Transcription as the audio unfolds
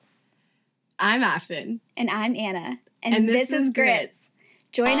I'm Afton. And I'm Anna. And this is Grits.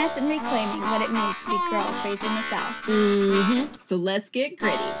 Join us in reclaiming what it means to be girls raised in the South. Mm-hmm. So let's get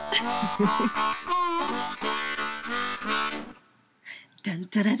gritty. Dun,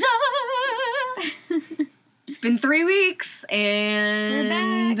 da, da, da. It's been 3 weeks,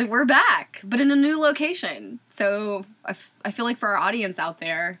 and we're back, but in a new location. So I feel like for our audience out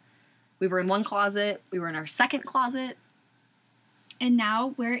there, we were in one closet, we were in our second closet. And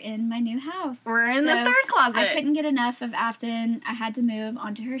now we're in my new house. We're in the third closet. I couldn't get enough of Afton. I had to move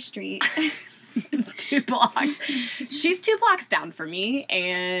onto her street. 2 blocks. She's 2 blocks down from me,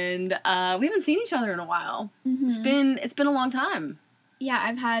 and we haven't seen each other in a while. Mm-hmm. It's been a long time. Yeah,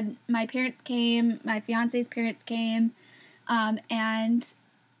 I've had, my parents came, my fiance's parents came, and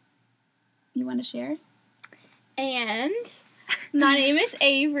you want to share? And my name is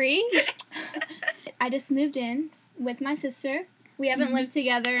Avery. I just moved in with my sister. We haven't lived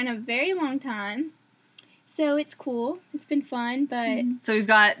together in a very long time. So it's cool. It's been fun, but... So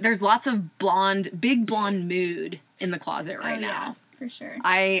there's lots of big blonde mood in the closet right now. Yeah, for sure.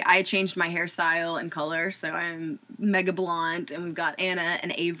 I changed my hairstyle and color, so I'm mega blonde, and we've got Anna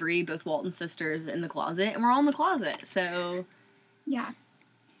and Avery, both Walton sisters, in the closet, and we're all in the closet, so... Yeah.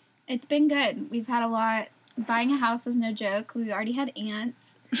 It's been good. We've had a lot. Buying a house is no joke. We already had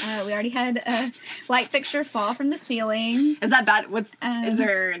ants. We already had a light fixture fall from the ceiling. Is that bad?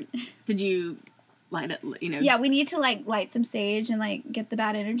 Did you light it, Yeah, we need to, light some sage and, get the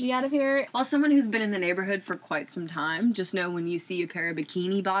bad energy out of here. Well, someone who's been in the neighborhood for quite some time, just know when you see a pair of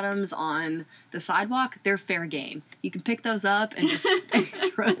bikini bottoms on the sidewalk, they're fair game. You can pick those up and just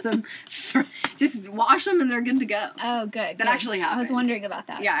throw them. Just wash them and they're good to go. Oh, good. That actually happened. I was wondering about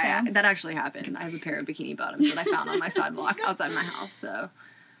that. Yeah, that actually happened. I have a pair of bikini bottoms that I found on my sidewalk outside my house, so...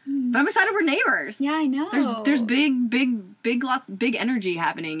 But I'm excited we're neighbors. Yeah, I know. There's big energy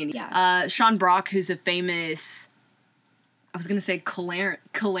happening. And yeah. Sean Brock, who's a famous, I was going to say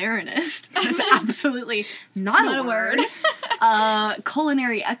culinarist. That's absolutely not a word.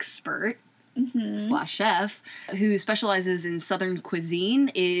 Culinary expert. / chef who specializes in Southern cuisine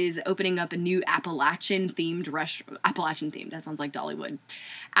is opening up a new Appalachian themed restaurant. That sounds like Dollywood.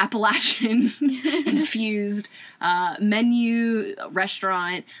 Appalachian infused menu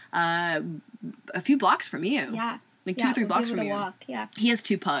restaurant a few blocks from you. Yeah. 2 or 3 blocks from you. Walk. Yeah. He has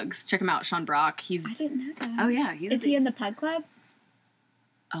 2 pugs. Check him out, Sean Brock. I didn't know that. Oh yeah. Is he in the pug club?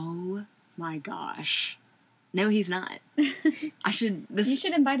 Oh my gosh. No, he's not. You should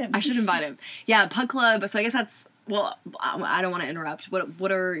invite him. I should invite him. Yeah, Pug Club. So I guess that's... Well, I don't want to interrupt. What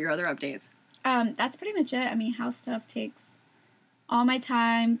are your other updates? That's pretty much it. I mean, house stuff takes all my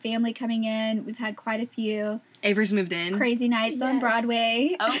time. Family coming in. We've had quite a few. Avery's moved in. Crazy nights on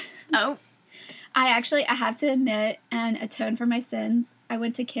Broadway. Oh. I have to admit and atone for my sins. I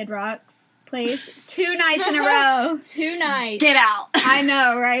went to Kid Rock's place 2 nights in a row. 2 nights. Get out. I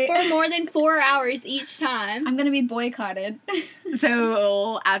know, right? For more than 4 hours each time. I'm going to be boycotted.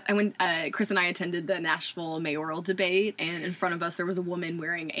 So Chris and I attended the Nashville mayoral debate, and in front of us there was a woman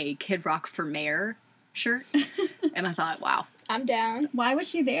wearing a Kid Rock for Mayor shirt. And I thought, wow. I'm down. Why was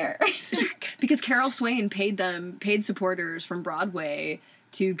she there? Because Carol Swain paid supporters from Broadway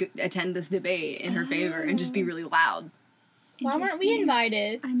to attend this debate in her favor and just be really loud. Why weren't we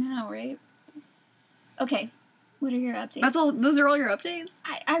invited? I know, right? Okay, what are your updates? That's all. Those are all your updates?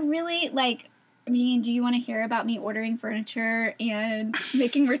 I really, do you want to hear about me ordering furniture and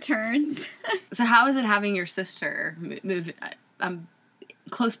making returns? So how is it having your sister move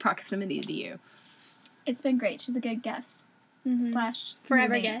close proximity to you? It's been great. She's a good guest. /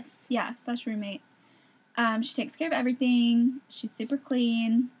 forever roommate. guest. Yeah, / roommate. She takes care of everything. She's super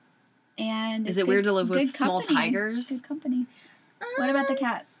clean. And is it weird to live with small tigers? Good company. What about the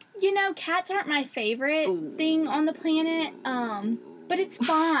cats? Cats aren't my favorite thing on the planet, but it's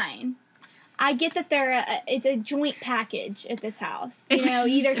fine. I get that it's a joint package at this house.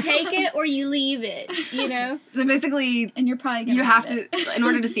 Either take it or you leave it, So basically... And you're probably going to... You have to... In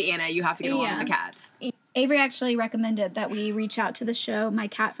order to see Anna, you have to get along with the cats. Avery actually recommended that we reach out to the show My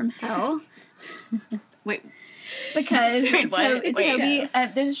Cat from Hell. Wait... Because Toby,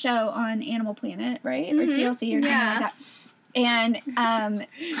 there's a show on Animal Planet, right? Or TLC or something like that. And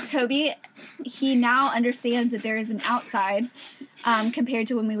Toby, he now understands that there is an outside compared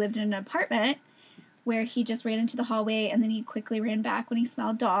to when we lived in an apartment where he just ran into the hallway and then he quickly ran back when he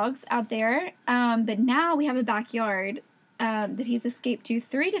smelled dogs out there. But now we have a backyard that he's escaped to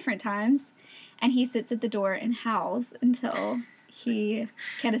 3 different times, and he sits at the door and howls until he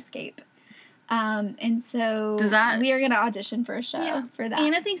can escape. And so we are going to audition for a show for that.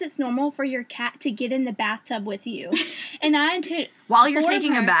 Anna thinks it's normal for your cat to get in the bathtub with you. And while you're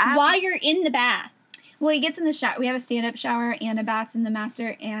taking a bath? While you're in the bath. Well, he gets in the shower. We have a stand-up shower and a bath in the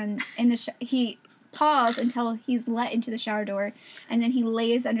master, and in the he pause until he's let into the shower door, and then he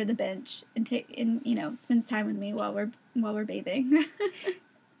lays under the bench and spends time with me while we're bathing.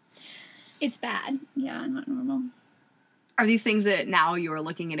 It's bad. Yeah, not normal. Are these things that now you are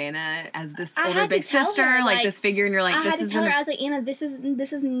looking at Anna as this older big sister, like this figure, and you're like, I was like, Anna, this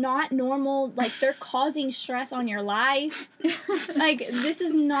is not normal. Like, they're causing stress on your life. Like, this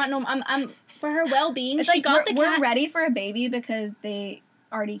is not normal. I'm for her well-being. It's like we're ready for a baby because they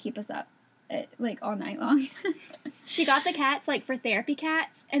already keep us up like all night long. She got the cats like for therapy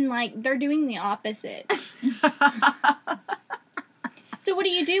cats, and like they're doing the opposite. So what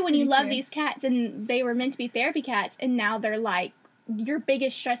do you do when you love these cats and they were meant to be therapy cats and now they're like your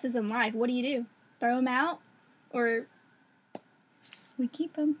biggest stresses in life? What do you do? Throw them out? Or we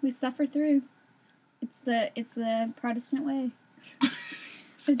keep them. We suffer through. It's the Protestant way.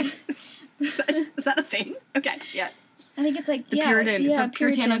 Is that a thing? Okay, yeah. I think it's like the Puritan. It's our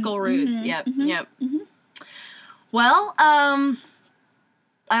puritanical roots. Mm-hmm, yep, mm-hmm, yep. Mm-hmm. Well,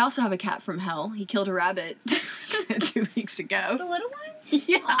 I also have a cat from hell. He killed a rabbit 2 weeks ago. The little one?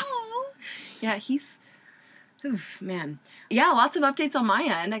 Yeah. Oh. Yeah, he's... Oof, man. Yeah, lots of updates on my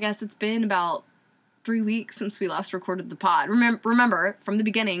end. I guess it's been about 3 weeks since we last recorded the pod. Remember, from the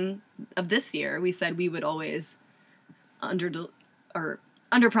beginning of this year, we said we would always under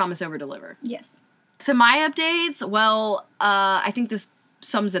promise, over deliver. Yes. So my updates, well, I think this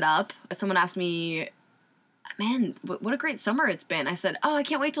sums it up. Someone asked me, man, what a great summer it's been. I said, I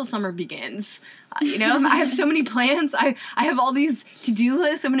can't wait till summer begins. I have so many plans. I have all these to-do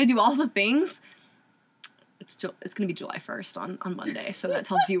lists. I'm going to do all the things. It's going to be July 1st on Monday, so that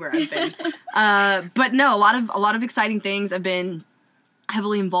tells you where I've been. But no, a lot of exciting things. I've been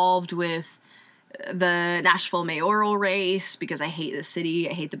heavily involved with the Nashville mayoral race because I hate the city.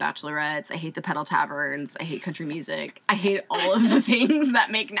 I hate the bachelorettes. I hate the pedal taverns. I hate country music. I hate all of the things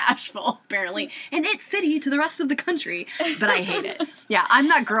that make Nashville, apparently, an it city to the rest of the country. But I hate it. Yeah, I'm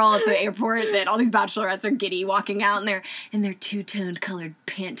that girl at the airport that all these bachelorettes are giddy walking out in their two-toned colored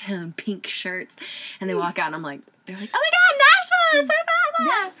Pantone pink shirts. And they walk out and they're like, oh my God, Nashville is so fun!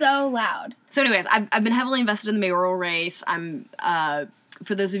 They're so loud. So anyways, I've been heavily invested in the mayoral race. I'm,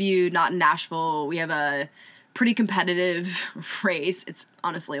 for those of you not in Nashville, we have a pretty competitive race. It's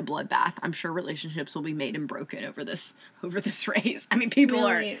honestly a bloodbath. I'm sure relationships will be made and broken over this race. I mean, people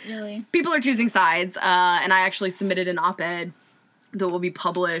are choosing sides. And I actually submitted an op-ed that will be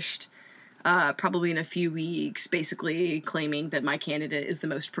published probably in a few weeks, basically claiming that my candidate is the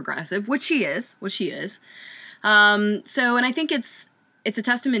most progressive, which she is. And I think it's a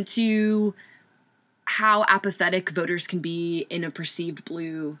testament to how apathetic voters can be in a perceived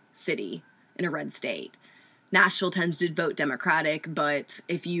blue city in a red state. Nashville tends to vote Democratic, but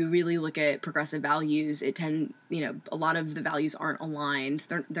if you really look at progressive values, a lot of the values aren't aligned.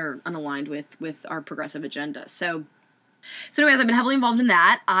 They're unaligned with our progressive agenda. So anyways, I've been heavily involved in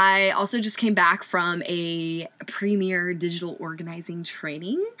that. I also just came back from a premier digital organizing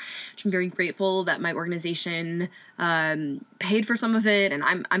training, which I'm very grateful that my organization paid for some of it, and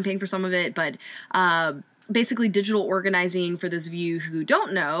I'm paying for some of it. But basically, digital organizing, for those of you who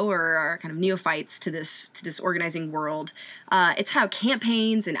don't know or are kind of neophytes to this organizing world, it's how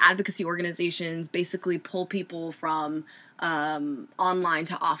campaigns and advocacy organizations basically pull people from online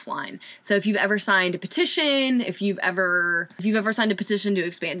to offline. So if you've ever signed a petition, if you've ever signed a petition to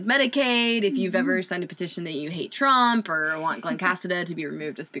expand Medicaid, if you've ever signed a petition that you hate Trump or want Glenn Cassidy to be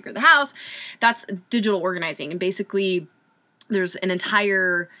removed as Speaker of the House, that's digital organizing. And basically, there's an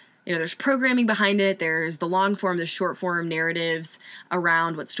entire there's programming behind it. There's the long form, the short form narratives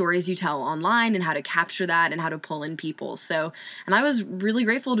around what stories you tell online and how to capture that and how to pull in people. So, and I was really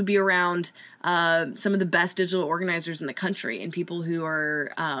grateful to be around some of the best digital organizers in the country and people who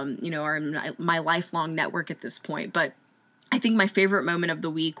are, are in my lifelong network at this point. But I think my favorite moment of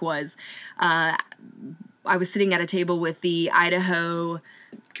the week was I was sitting at a table with the Idaho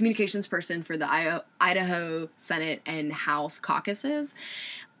communications person for the Idaho Senate and House caucuses,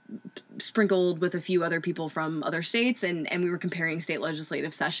 sprinkled with a few other people from other states, and we were comparing state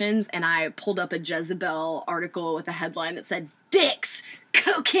legislative sessions, and I pulled up a Jezebel article with a headline that said, "Dicks,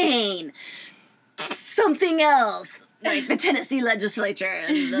 cocaine, something else, like the Tennessee legislature,"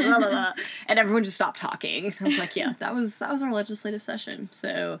 and blah, blah, blah. And everyone just stopped talking. I was like, yeah, that was our legislative session.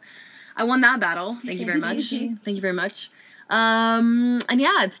 So I won that battle. Thank you very much. Thank you very much. And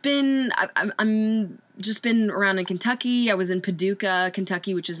yeah, it's been, I'm just been around in Kentucky. I was in Paducah,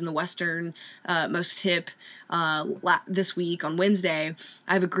 Kentucky, which is in the western most tip this week on Wednesday.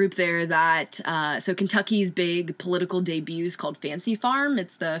 I have a group there that, so Kentucky's big political debut is called Fancy Farm.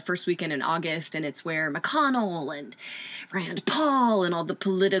 It's the first weekend in August, and it's where McConnell and Rand Paul and all the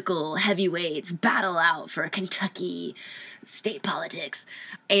political heavyweights battle out for Kentucky state politics.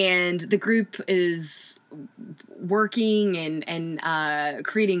 And the group is working and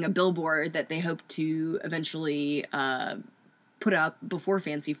creating a billboard that they hope to eventually put up before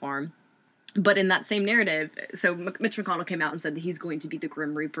Fancy Farm. But in that same narrative, so Mitch McConnell came out and said that he's going to be the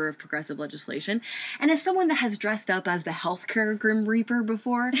Grim Reaper of progressive legislation. And as someone that has dressed up as the healthcare Grim Reaper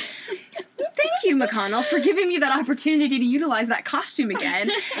before, thank you, McConnell, for giving me that opportunity to utilize that costume again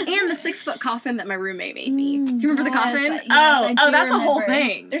and the 6-foot coffin that my roommate made me. Do you remember the coffin? Yes, that's remember. A whole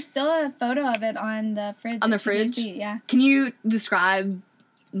thing. There's still a photo of it on the fridge. On the fridge? Yeah. Can you describe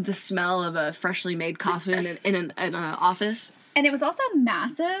the smell of a freshly made coffin in an office? And it was also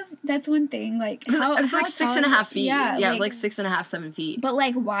massive. That's one thing. Like it was like 6.5 feet. Yeah, like, it was like 6.5, 7 feet. But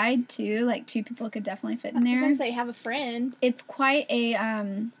like wide too. Like 2 people could definitely fit in there. I was gonna say, have a friend. It's quite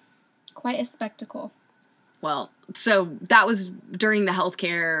a spectacle. Well, so that was during the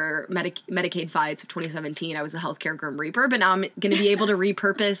healthcare Medicaid fights of 2017. I was the healthcare Grim Reaper, but now I'm going to be able to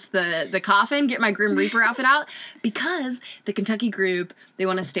repurpose the coffin, get my Grim Reaper outfit out, because the Kentucky group, they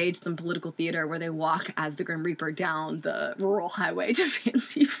want to stage some political theater where they walk as the Grim Reaper down the rural highway to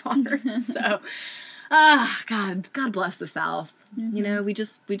Fancy Farm. So, God bless the South. Mm-hmm. You know, we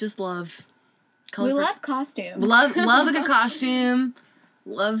just love color. We love costume. Love a good costume.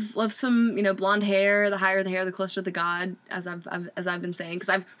 Love some, blonde hair. The higher the hair, the closer to the God, as I've been saying. Because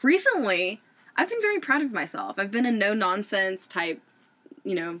I've been very proud of myself. I've been a no nonsense type,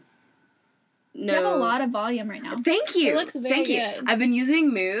 no. You have a lot of volume right now. Thank you. It looks very good. I've been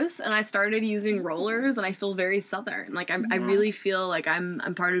using mousse, and I started using rollers, and I feel very Southern. Like I really feel like I'm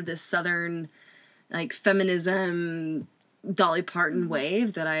part of this Southern, like, feminism, Dolly Parton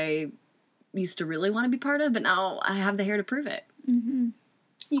wave that I used to really want to be part of, but now I have the hair to prove it. Mm-hmm.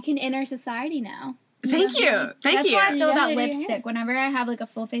 You can enter society now. Thank you. That's how I feel about lipstick. Whenever I have like a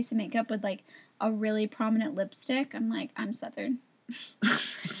full face of makeup with like a really prominent lipstick, I'm like, I'm Southern.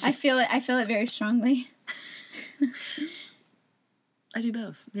 I feel it very strongly. I do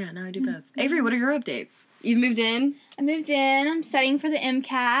both. Yeah, no, I do both. Avery, what are your updates? You've moved in? I moved in. I'm studying for the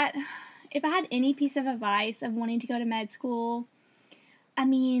MCAT. If I had any piece of advice of wanting to go to med school,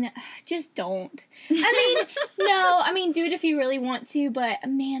 just don't. Do it if you really want to, but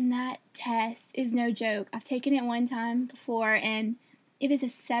man, that test is no joke. I've taken it one time before, and it is a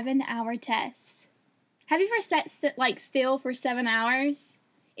 7-hour test. Have you ever sat still for 7 hours?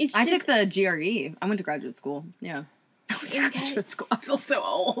 I took the GRE. I went to graduate school. Yeah. I went to graduate school. I feel so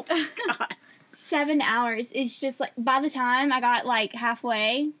old. God. 7 hours is just like, by the time I got like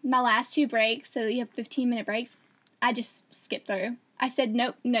halfway, my last 2 breaks, so you have 15-minute breaks, I just skipped through. I said,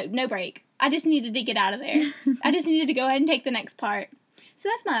 no break. I just needed to get out of there. I just needed to go ahead and take the next part. So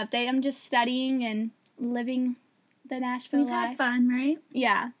that's my update. I'm just studying and living the Nashville life. We've had fun, right?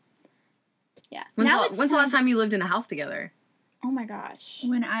 Yeah. Yeah. When's the last time you lived in a house together? Oh my gosh.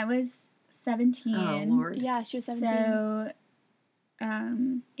 When I was 17. Oh, Lord. Yeah, she was 17.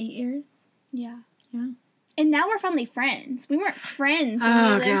 So, 8 years. Yeah. Yeah. And now we're finally friends. We weren't friends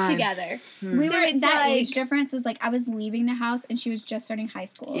when we lived together. We were, that age difference was like, I was leaving the house and she was just starting high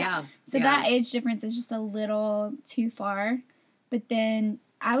school. Yeah. So that age difference is just a little too far. But then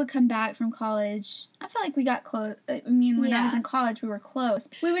I would come back from college. I felt like we got close. I was in college, we were close.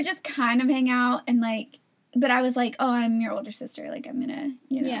 We would just kind of hang out and like, but I was like, oh, I'm your older sister. Like, I'm gonna,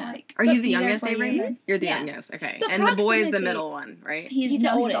 like. Are you the youngest, Avery? You're the youngest, okay. But and the boy's the middle one, right? He's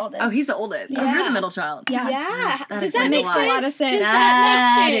the oldest. Oh, he's the oldest. Yeah. Oh, you're the middle child. Yeah. Does that make sense? A lot of sense.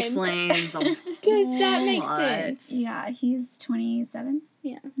 That explains a Does that make sense? Yeah, he's 27.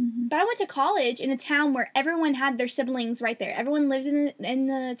 Yeah. Mm-hmm. But I went to college in a town where everyone had their siblings right there. Everyone lived in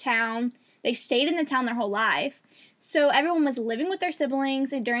the town. They stayed in the town their whole life. So everyone was living with their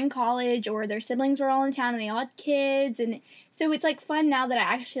siblings during college, or their siblings were all in town and they all had kids. And so it's like fun now that I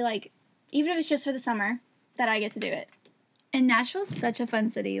actually like, even if it's just for the summer, that I get to do it. And Nashville's such a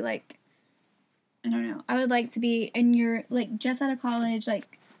fun city. Like, I don't know. I would like to be in your, like, just out of college,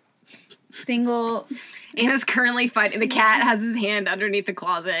 like, single. Anna's currently fighting. The cat has his hand underneath the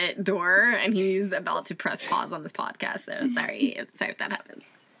closet door, and he's about to press pause on this podcast. So sorry if that happens.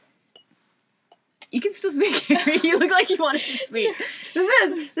 You can still speak. You look like you wanted to speak.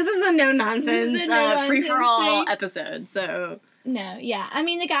 This is a no nonsense free for all episode. So No, yeah. I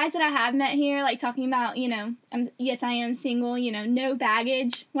mean, the guys that I have met here, like, talking about, you know, yes, I am single, you know, no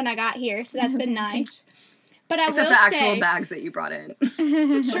baggage when I got here, so that's been nice. But I Except will the actual say, bags that you brought in.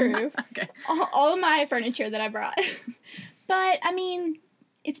 True. Okay. All of my furniture that I brought. But, I mean,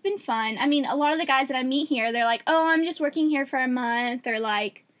 it's been fun. I mean, a lot of the guys that I meet here, they're like, oh, I'm just working here for a month,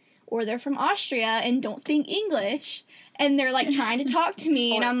 or they're from Austria and don't speak English. And they're, like, trying to talk to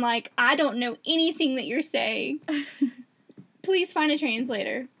me, and I'm like, I don't know anything that you're saying. Please find a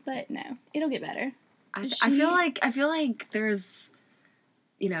translator. But no, it'll get better. I feel like there's,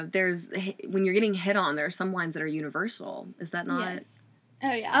 you know, when you're getting hit on, there are some lines that are universal. Is that not? Yes.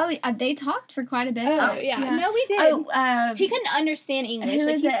 Oh, yeah. Oh, they talked for quite a bit. Oh, yeah. No, we did. Oh, he couldn't understand English. Who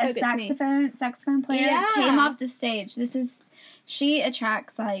is he it? A spoke saxophone player came off the stage. She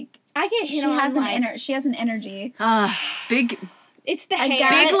attracts, like, I get hit on. She has an energy. Big. It's the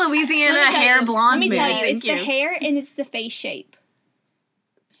hair. Big Louisiana hair blonde. Let me tell you, it's the hair and it's the face shape.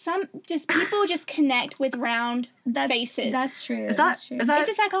 People just connect with round faces. That's true. Is that? It's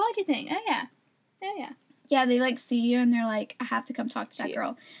a psychology thing. Oh yeah. Oh yeah. Yeah, they, like, see you and they're like, I have to come talk to that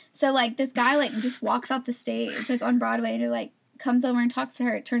girl. So, like, this guy, like, just walks off the stage, like, on Broadway, and, like, comes over and talks to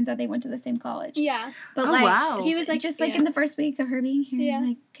her. It turns out they went to the same college. Yeah. But, wow. He was, like, just, like, in the first week of her being here, and,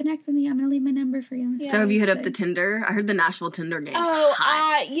 like, connect with me. I'm going to leave my number for you. So, have you hit up the Tinder? I heard the Nashville Tinder game.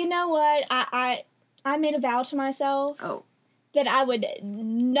 Oh, you know what? I made a vow to myself that I would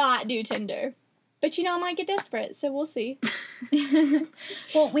not do Tinder. But, you know, I might get desperate, so we'll see.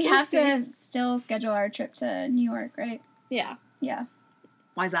 Well, we have to still schedule our trip to New York, right? Yeah. Yeah.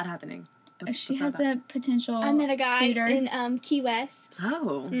 Why is that happening? If she has a potential I met a guy suitor. in Key West.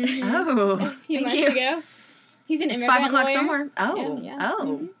 Oh. Mm-hmm. Oh. A few months ago. He's an it's immigrant 5 o'clock lawyer. somewhere. Oh. Yeah. Oh.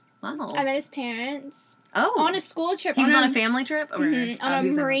 Mm-hmm. Wow. I met his parents. Oh. On a school trip. He was on a family trip? Or, mm-hmm, on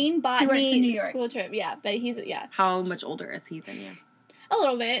a marine botany in New York. school trip. Yeah, but he's, How much older is he than you? A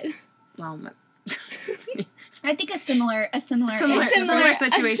little bit. Well, I think a similar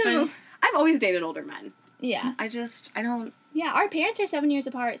situation. I've always dated older men. Yeah. I don't. Yeah, our parents are 7 years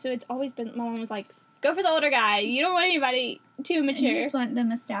apart, so it's always been, my mom was like, go for the older guy. You don't want anybody too mature. You just want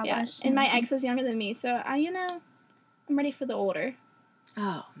them established. Yeah. And my ex was younger than me, so I'm ready for the older.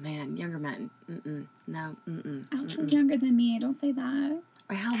 Oh, man, younger men. Mm-mm. No, mm-mm. Alex was younger than me. Don't say that.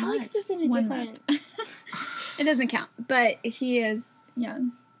 How Alex much? is in a different... It doesn't count. But he is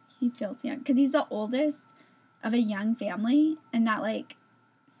young. He feels young. Because he's the oldest of a young family, and that, like,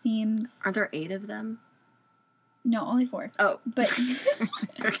 seems... Aren't there 8 of them? No, only 4. Oh. But...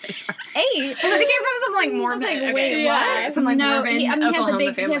 Okay, sorry. 8? Well, it came from some, like, Mormon... Like, wait, what? Some, like, Mormon, Oklahoma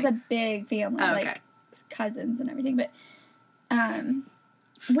He family. has a big family, like, cousins and everything. But,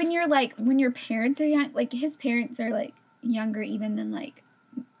 when your parents are young, like, his parents are, like, younger even than, like...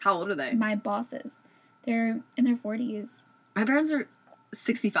 How old are they? My bosses. They're in their 40s. My parents are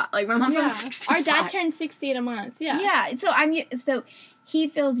 65. Like, my mom's 65. Our dad turned 60 in a month. Yeah. Yeah. So he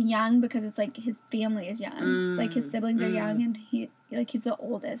feels young because it's like his family is young. Like his siblings are young, and he's the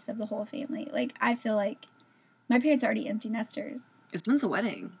oldest of the whole family. Like, I feel like my parents are already empty nesters. When's the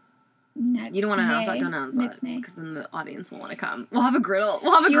wedding? Next You don't want to announce that? Don't announce that. Next May. Because then the audience will want to come. We'll have a griddle.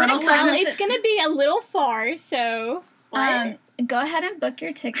 Well, it's going to be a little far, so... Go ahead and book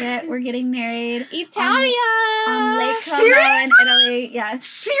your ticket. We're getting married. Italia! On Lake Como in Italy. Yes.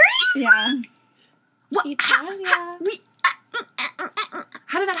 Serious? Yeah. What? Italia.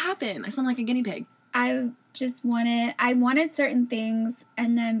 How did that happen? I sound like a guinea pig. I wanted certain things,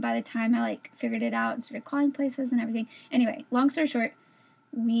 and then by the time I, like, figured it out and started calling places and everything. Anyway, long story short,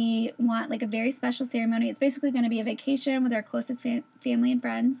 we want, like, a very special ceremony. It's basically going to be a vacation with our closest family and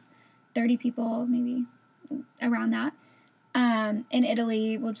friends. 30 people, maybe around that. In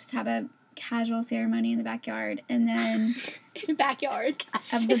Italy, we'll just have a casual ceremony in the backyard, and then in the backyard. It's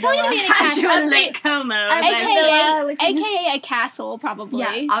probably gonna be in a casual Lake Como, aka a castle, probably.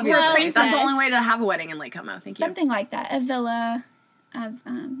 Yeah, obviously. That's the only way to have a wedding in Lake Como. Something like that. A villa of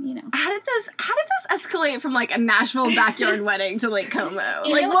How did this escalate from, like, a Nashville backyard wedding to Lake Como? Like,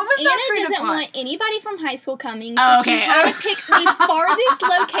 what was that train of thought? Anna doesn't want anybody from high school coming. So she had to pick the farthest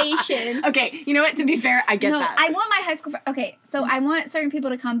location. Okay, you know what? To be fair, I get that. I want my high school okay, so I want certain people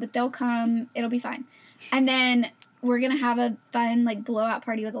to come, but they'll come. It'll be fine. And then we're going to have a fun, like, blowout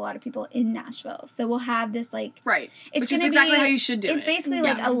party with a lot of people in Nashville. So we'll have this, like... Right. Which is exactly how you should do it. It's basically,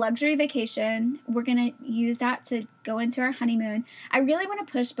 like, a luxury vacation. We're going to use that to go into our honeymoon. I really want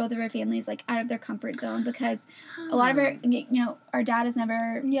to push both of our families, like, out of their comfort zone because a lot of our dad has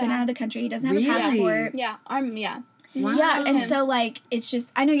never been out of the country. He doesn't have a passport. Yeah. Wow. Yeah, and so, like, it's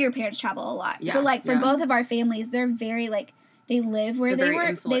just... I know your parents travel a lot. Yeah, but, like, for both of our families, they're very, like... They live where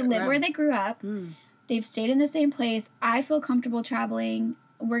they grew up. They've stayed in the same place. I feel comfortable traveling.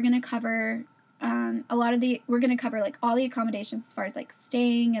 We're going to cover we're going to cover, like, all the accommodations as far as, like,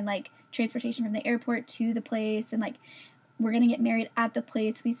 staying and, like, transportation from the airport to the place. And, like, we're going to get married at the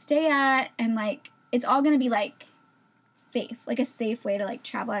place we stay at. And, like, it's all going to be, like, safe. Like, a safe way to, like,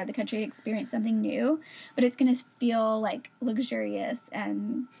 travel out of the country and experience something new. But it's going to feel, like, luxurious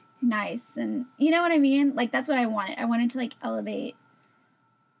and nice. And you know what I mean? Like, that's what I wanted. I wanted to, like, elevate.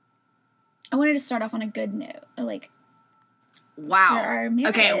 I wanted to start off on a good note, like, wow. for our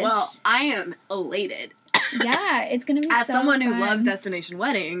marriage. Okay, well, I am elated. Yeah, it's gonna be as so someone fun. who loves destination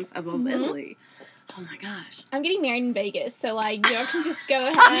weddings, as well as Italy. Oh my gosh. I'm getting married in Vegas, so, like, y'all can just go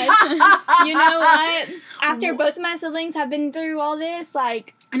ahead. You know what? After both of my siblings have been through all this,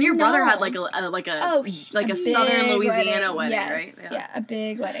 like, and your brother had, no. like a a southern big Louisiana wedding, yes. right? Yeah, a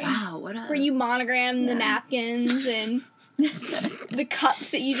big wedding. Wow, what a... where you monogram the napkins and the cups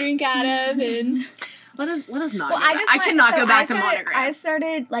that you drink out of, and... Let us not. Well, I cannot go back to monogram. I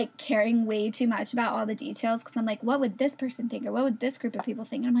started, like, caring way too much about all the details because I'm like, what would this person think, or what would this group of people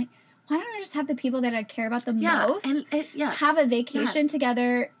think? And I'm like, why don't I just have the people that I care about the most have a vacation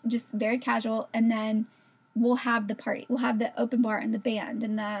together, just very casual, and then we'll have the party. We'll have the open bar and the band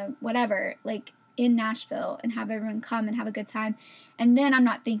and the whatever, like, in Nashville, and have everyone come and have a good time. And then I'm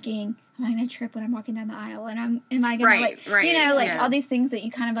not thinking, am I going to trip when I'm walking down the aisle? And am I going to, you know, like, all these things that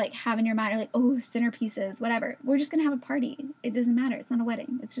you kind of, like, have in your mind are like, oh, centerpieces, whatever. We're just going to have a party. It doesn't matter. It's not a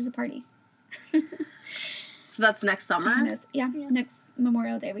wedding. It's just a party. So that's next summer? Yeah, next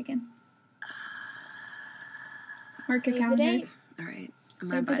Memorial Day weekend. Mark your calendar. All right.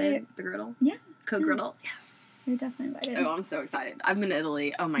 Am I invited? The griddle? Yeah. Co-griddle? Yes. You're definitely invited. Oh, I'm so excited. I'm in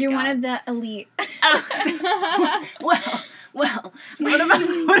Italy. Oh my god. You're one of the elite. Well, what if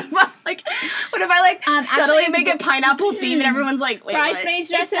I subtly make a pineapple theme and everyone's like, wait, bridesmaids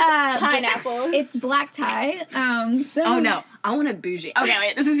dresses pineapples. It's black tie. Oh no, I want a bougie. Okay,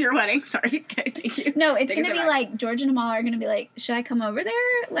 wait, this is your wedding. Sorry. Okay, thank you. No, it's gonna be like George and Amal are gonna be like, should I come over there?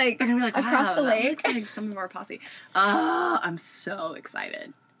 Like, they're gonna be like, wow, across the lake. Looks like some of our posse. I'm so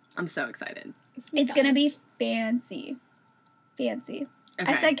excited. It's gonna be fancy.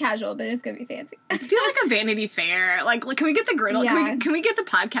 Okay. I said casual, but it's gonna be fancy. Let's do like a Vanity Fair. Like can we get the griddle? Yeah. Can we get the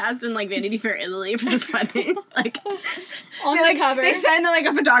podcast in like Vanity Fair Italy for this wedding? Like on the cover. They send like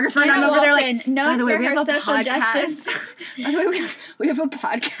a photographer and I'm over there like, by the way, we have a social podcast. Justice. By the way, we have a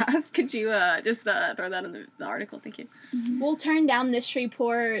podcast. Could you just throw that in the article? Thank you. We'll turn down the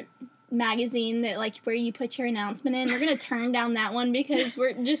Shreveport magazine that like where you put your announcement in. We're gonna turn down that one because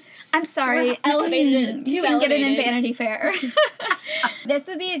we're just we're elevated. You can get it in Vanity Fair. This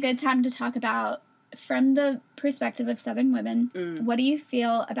would be a good time to talk about, from the perspective of Southern women, what do you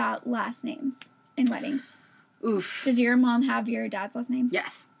feel about last names in weddings? Oof. Does your mom have your dad's last name?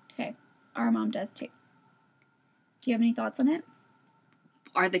 Yes. Okay. Our mom does too. Do you have any thoughts on it?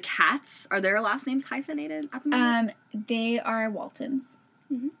 Are their last names hyphenated at the moment? They are Waltons.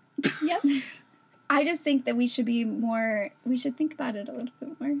 Mm-hmm. Yep. I just think that we should think about it a little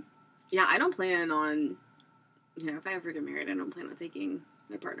bit more. Yeah, I don't plan on, if I ever get married, I don't plan on taking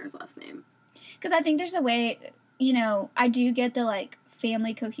my partner's last name. Because I think there's a way, I do get the, like,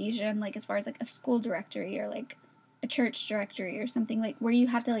 family cohesion, like, as far as, like, a school directory or, like, a church directory or something, like, where you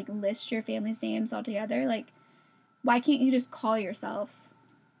have to, like, list your family's names all together. Like, why can't you just call yourself?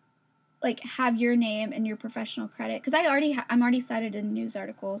 Like, have your name and your professional credit. Because I'm already cited in news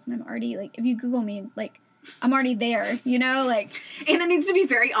articles, and I'm already, like, if you Google me, like, I'm already there, like. And it needs to be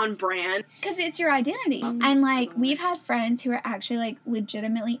very on brand. Because it's your identity. Awesome. And, like, we've had friends who are actually, like,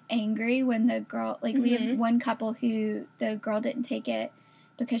 legitimately angry when the girl, like, we have one couple who the girl didn't take it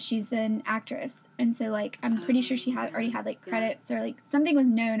because she's an actress. And so, like, I'm pretty sure she already had, like, credits or, like, something was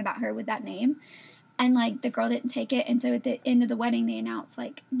known about her with that name. And, like, the girl didn't take it. And so at the end of the wedding, they announced,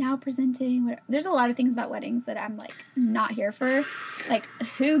 like, now presenting. Whatever. There's a lot of things about weddings that I'm, like, not here for. Like,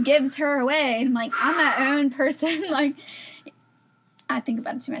 who gives her away? And I'm like, I'm my own person. Like, I think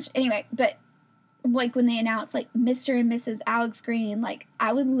about it too much. Anyway, but, like, when they announced, like, Mr. and Mrs. Alex Green, like,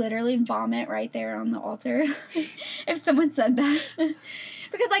 I would literally vomit right there on the altar if someone said that.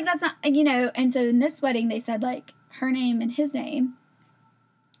 Because, like, that's not, and so in this wedding, they said, like, her name and his name.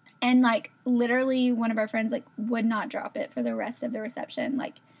 And, like, literally one of our friends, like, would not drop it for the rest of the reception.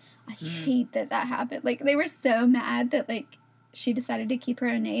 Like, I hate that happened. Like, they were so mad that, like, she decided to keep her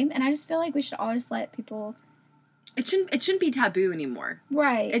own name. And I just feel like we should all just let people... It shouldn't be taboo anymore.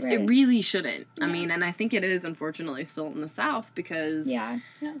 Right, It really shouldn't. Yeah. I mean, and I think it is, unfortunately, still in the South because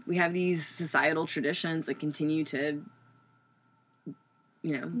we have these societal traditions that continue to,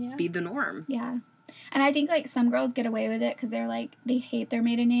 be the norm. Yeah. And I think, like, some girls get away with it because they're, like, they hate their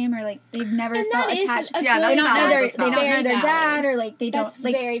maiden name or, like, they've never felt attached. Yeah, they don't know their valid. dad or, like, they That's don't,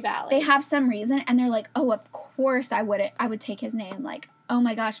 like, very valid. they have some reason and they're like, oh, of course I would take his name. Like, oh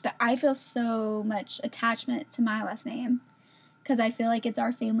my gosh, but I feel so much attachment to my last name because I feel like it's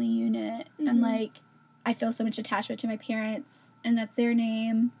our family unit and, like, I feel so much attachment to my parents and that's their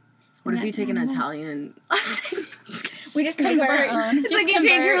name. What if you take an Italian last name? We just make up our own. It's like you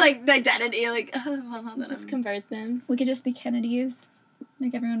change your, like, identity, like, just convert them. We could just be Kennedys.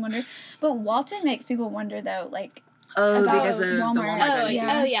 Make everyone wonder. But Walton makes people wonder, though, like, oh, about because of Walmart. the Walmart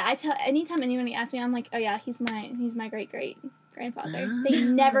dynasty. yeah. I tell anytime anybody asks me, I'm like, oh yeah, he's my great grandfather. They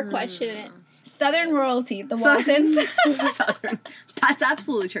never question it. Southern royalty, the Waltons. Southern. That's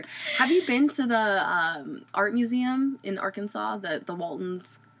absolutely true. Have you been to the art museum in Arkansas? The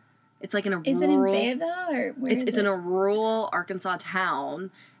Waltons. It's like in a rural. Is it in Fayetteville or where is it's it? in a rural Arkansas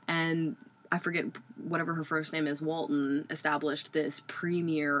town, and I forget whatever her first name is. Walton established this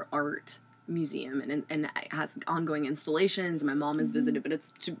premier art museum, and it has ongoing installations. And my mom has visited, but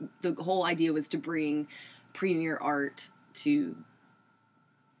the whole idea was to bring premier art to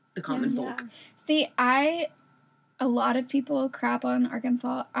the common folk. See, a lot of people crap on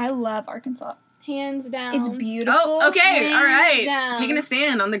Arkansas. I love Arkansas. Hands down. It's beautiful. Oh, okay, Hands all right. down. Taking a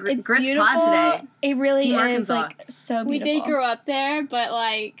stand on the It's Grits beautiful. pod today. It really Team is, Arkansas. like, so We beautiful. did grow up there, but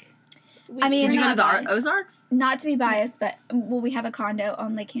like, I mean, Did you go to the not- Ozarks? Not to be biased, but, well, we have a condo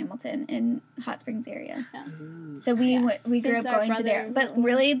on Lake Hamilton in Hot Springs area. Ooh. So we Yes. we grew Since up our going to there. brother was But born.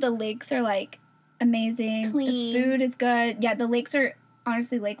 really, the lakes are, like, amazing. Clean. The food is good. Yeah, the lakes are,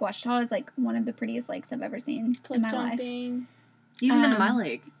 honestly, Lake Ouachita is, like, one of the prettiest lakes I've ever seen cliff in my life. jumping. You haven't been to my Um,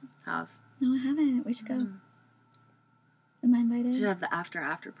 lake house. No, I haven't. We should go. Mm. Am I You invited? should have the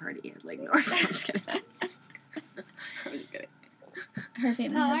after party at Lake North. I'm just kidding. I'm just kidding. Her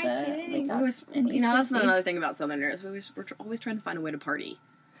family Oh, has I a too. lake We house always, in you East know, that's Tennessee. another thing about Southerners. We're always trying to find a way to party.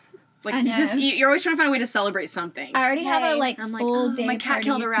 It's like I you just know. you're always trying to find a way to celebrate something. I already have a, Hey, like, I'm like, full oh, day my cat party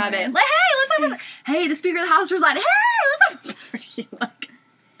killed a rabbit. tomorrow. Like, hey, let's have a hey. The Speaker of the House resigned. Hey, let's have a party. Like,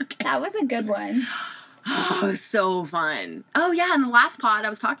 okay. That was a good one. Oh, so fun. Oh yeah, in the last pod I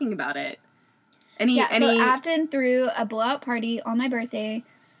was talking about it. So Afton threw a blowout party on my birthday.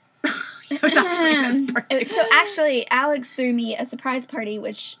 It was actually his birthday. So actually, Alex threw me a surprise party,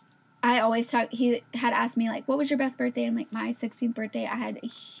 which I always talk. He had asked me, like, what was your best birthday? I'm like, my 16th birthday. I had a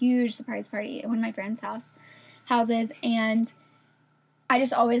huge surprise party at one of my friends' houses, and I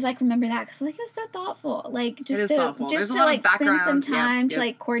just always, like, remember that because, like, it was so thoughtful. Like, It just is to thoughtful. There's just a to lot of like spend some background. Yep, time to yep.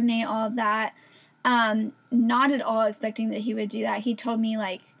 like coordinate all of that. Not at all expecting that he would do that. He told me,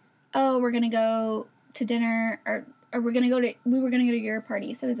 like, oh, we're gonna go to dinner, or we were gonna go to your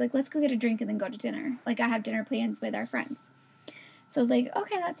party. So he's like, let's go get a drink and then go to dinner. Like, I have dinner plans with our friends. So I was like,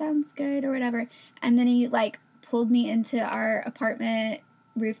 okay, that sounds good, or whatever. And then he, like, pulled me into our apartment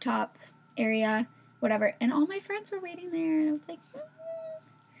rooftop area, whatever. And all my friends were waiting there, and I was like,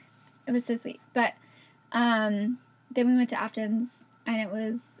 it was so sweet. But then we went to Afton's, and it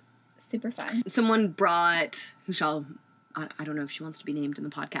was super fun. Someone brought, I don't know if she wants to be named in the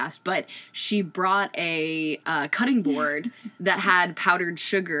podcast, but she brought a cutting board that had powdered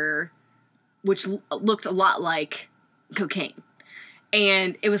sugar, which looked a lot like cocaine.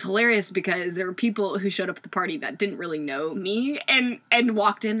 And it was hilarious because there were people who showed up at the party that didn't really know me and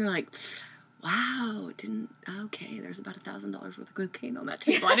walked in and were like, wow, okay, there's about $1,000 worth of cocaine on that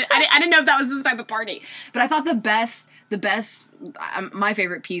table. I didn't know if that was this type of party. But I thought the best, my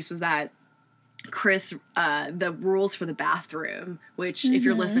favorite piece was that Chris, the rules for the bathroom, which if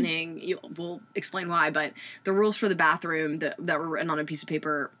you're listening, we'll explain why, but the rules for the bathroom that were written on a piece of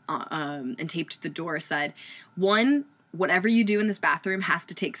paper and taped to the door said, 1, whatever you do in this bathroom has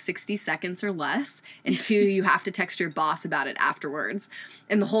to take 60 seconds or less, and 2, you have to text your boss about it afterwards.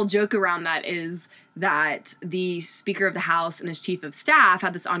 And the whole joke around that is that the Speaker of the House and his Chief of Staff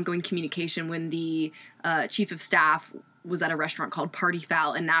had this ongoing communication when the Chief of Staff was at a restaurant called Party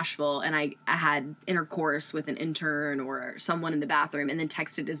Foul in Nashville, and I had intercourse with an intern or someone in the bathroom, and then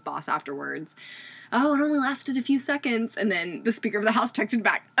texted his boss afterwards, oh, it only lasted a few seconds, and then the Speaker of the House texted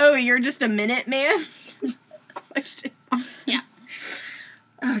back, oh, you're just a minute, man? Question. Yeah.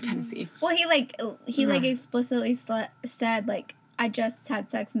 Oh, Tennessee. Well, he explicitly said, like, I just had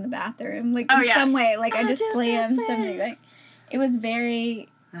sex in the bathroom, like, in some way, like, I just slammed something, like, it was very,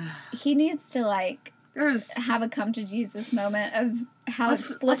 he needs to, like, have a come to Jesus moment of how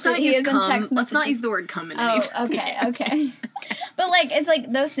explicit he is in text messages. Let's not use the word come in okay. But, like, it's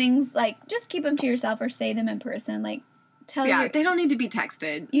like those things, like, just keep them to yourself or say them in person, like, They don't need to be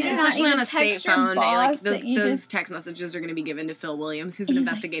texted. You do not especially need on to a state text your phone. boss Those text messages are going to be given to Phil Williams, who's an He's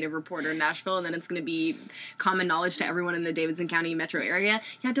investigative reporter in Nashville, and then it's going to be common knowledge to everyone in the Davidson County metro area.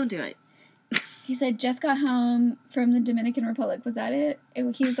 Yeah, don't do it. He said, just got home from the Dominican Republic. Was that it?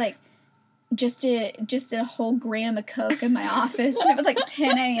 He was like, just a whole gram of Coke in my office. And it was like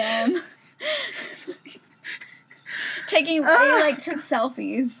 10 a.m. He like took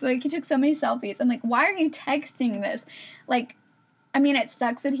selfies. Like he took so many selfies. I'm like, why are you texting this? Like, I mean, it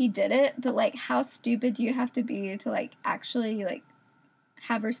sucks that he did it, but like, how stupid do you have to be to like actually like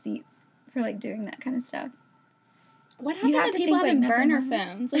have receipts for like doing that kind of stuff? What happened to people having burner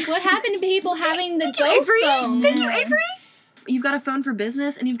phones? Like, what happened to people having the Go phone? Thank you, Avery. You've got a phone for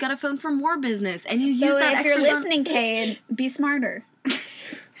business, and you've got a phone for more business, and you use that extra. So if you're listening, Cade, be smarter.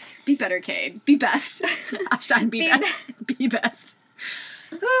 Be better, Cade. Be best. Hashtag be best. Be best.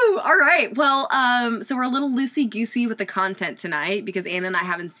 Ooh, all right. Well, so we're a little loosey-goosey with the content tonight because Anna and I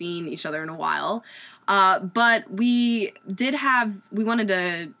haven't seen each other in a while. But we wanted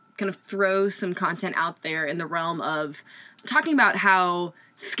to kind of throw some content out there in the realm of talking about how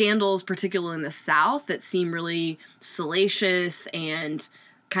scandals, particularly in the South, that seem really salacious and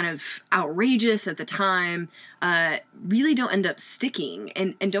kind of outrageous at the time, really don't end up sticking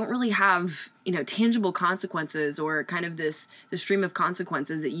and don't really have, tangible consequences or kind of the stream of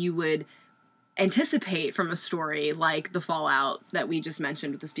consequences that you would anticipate from a story like the fallout that we just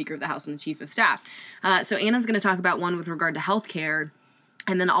mentioned with the Speaker of the House and the Chief of Staff. So Anna's going to talk about one with regard to healthcare,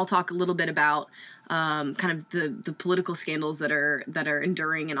 and then I'll talk a little bit about kind of the political scandals that are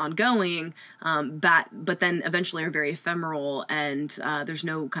enduring and ongoing, but then eventually are very ephemeral, and there's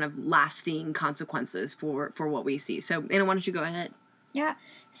no kind of lasting consequences for what we see. So Anna, why don't you go ahead? Yeah.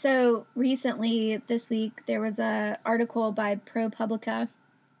 So recently, this week, there was an article by ProPublica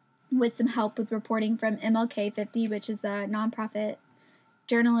with some help with reporting from MLK 50, which is a nonprofit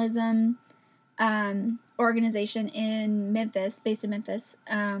journalism organization in Memphis, based in Memphis,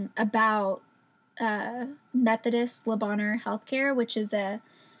 about Methodist Le Bonheur Healthcare, which is a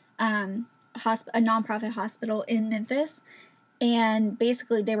nonprofit hospital in Memphis. And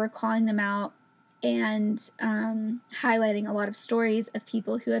basically, they were calling them out and highlighting a lot of stories of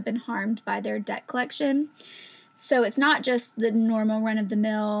people who have been harmed by their debt collection. So it's not just the normal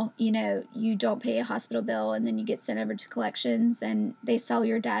run-of-the-mill, you don't pay a hospital bill and then you get sent over to collections and they sell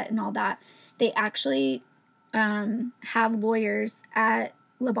your debt and all that. They actually have lawyers at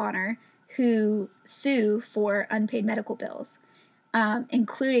Le Bonheur who sue for unpaid medical bills,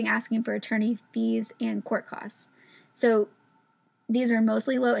 including asking for attorney fees and court costs. So these are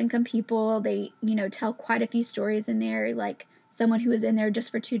mostly low-income people. They, tell quite a few stories in there, like someone who was in there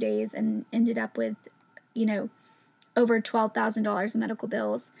just for 2 days and ended up with, over $12,000 in medical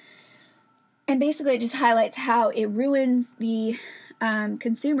bills. And basically it just highlights how it ruins the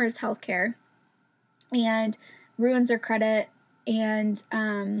consumer's healthcare and ruins their credit and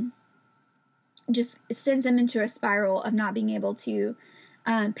just sends them into a spiral of not being able to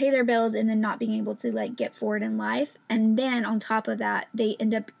pay their bills and then not being able to get forward in life. And then on top of that, they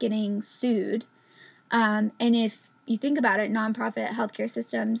end up getting sued. And if you think about it, nonprofit healthcare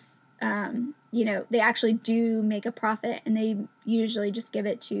systems, they actually do make a profit and they usually just give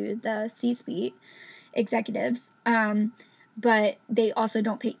it to the C-suite executives. But they also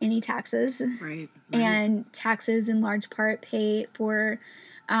don't pay any taxes. Right. And taxes in large part pay for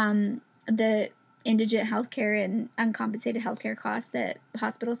the indigent healthcare and uncompensated healthcare costs that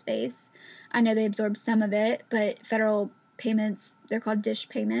hospitals face. I know they absorb some of it, but federal payments, they're called DSH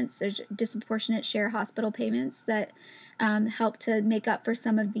payments. There's disproportionate share hospital payments that help to make up for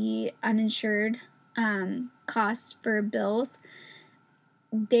some of the uninsured costs for bills.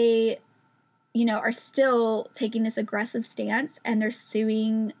 They, are still taking this aggressive stance, and they're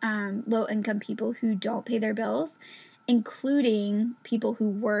suing low-income people who don't pay their bills, including people who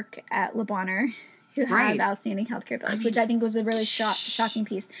work at Le Bonheur who have outstanding healthcare bills, which I think was a really shocking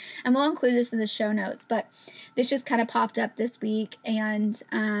piece. And we'll include this in the show notes, but this just kind of popped up this week, and,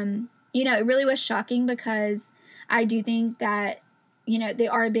 it really was shocking because I do think that, they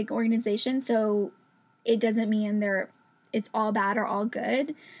are a big organization, so it doesn't mean it's all bad or all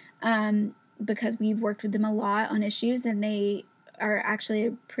good, because we've worked with them a lot on issues, and they are actually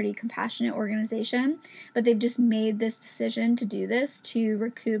a pretty compassionate organization, but they've just made this decision to do this to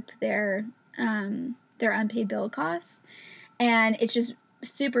recoup their unpaid bill costs, and it's just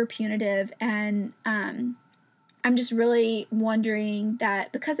super punitive. And I'm just really wondering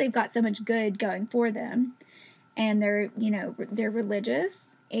that because they've got so much good going for them, and they're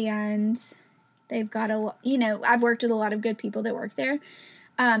religious, and they've got I've worked with a lot of good people that work there.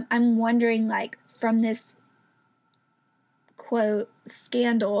 I'm wondering, from this quote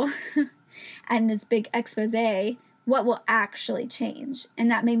scandal and this big expose, what will actually change?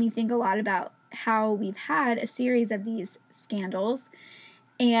 And that made me think a lot about how we've had a series of these scandals,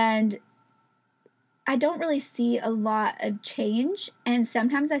 and I don't really see a lot of change. And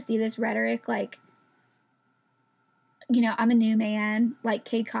sometimes I see this rhetoric like, I'm a new man, like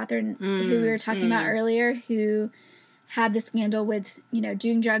Cade Cawthorn, who we were talking about earlier, who had the scandal with,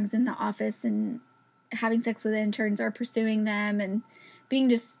 doing drugs in the office and having sex with interns or pursuing them and being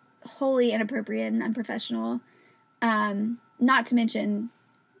just wholly inappropriate and unprofessional. Not to mention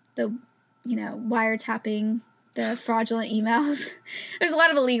the, wiretapping, the fraudulent emails. There's a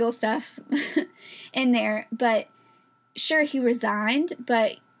lot of illegal stuff in there. But sure, he resigned,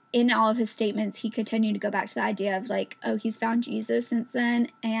 but in all of his statements, he continued to go back to the idea of like, oh, he's found Jesus since then,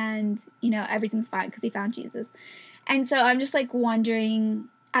 and, everything's fine because he found Jesus. And so I'm just like wondering,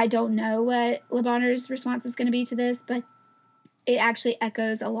 I don't know what LeBonner's response is going to be to this, but it actually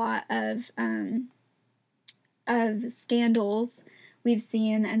echoes a lot of scandals we've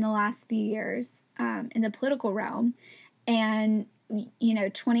seen in the last few years in the political realm. And,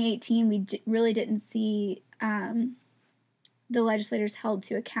 2018, we really didn't see the legislators held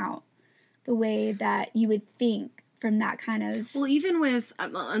to account the way that you would think from that kind of... Well, even with,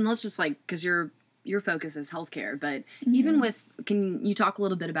 and let's just like, because your focus is healthcare, but even with, can you talk a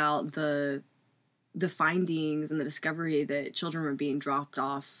little bit about the findings and the discovery that children were being dropped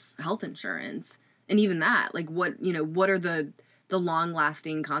off health insurance? And even that, like what are the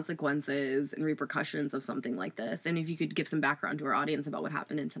long-lasting consequences and repercussions of something like this? And if you could give some background to our audience about what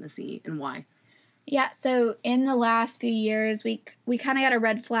happened in Tennessee and why. Yeah, so in the last few years, we kind of got a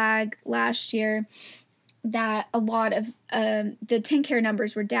red flag last year that a lot of the TennCare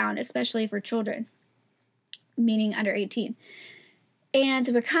numbers were down, especially for children, meaning under 18. And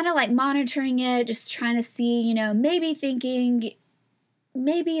so we're kind of like monitoring it, just trying to see, maybe thinking,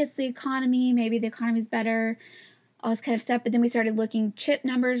 maybe it's the economy, maybe the economy's better, all this kind of stuff. But then we started looking, CHIP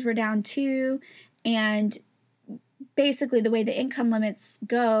numbers were down too, and basically the way the income limits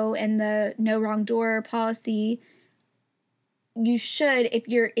go and the no wrong door policy, you should, if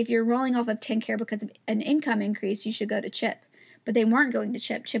you're rolling off of TennCare because of an income increase, you should go to CHIP. But they weren't going to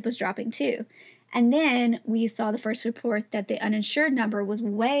CHIP. CHIP was dropping too. And then we saw the first report that the uninsured number was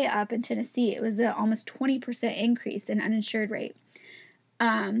way up in Tennessee. It was an almost 20% increase in uninsured rate.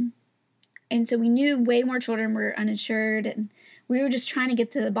 And so we knew way more children were uninsured, and we were just trying to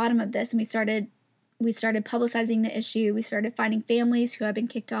get to the bottom of this. And we started publicizing the issue. We started finding families who had been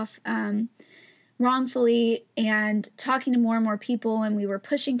kicked off wrongfully and talking to more and more people. And we were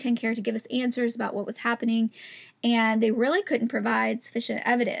pushing TennCare to give us answers about what was happening. And they really couldn't provide sufficient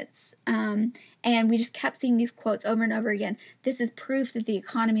evidence. And we just kept seeing these quotes over and over again. This is proof that the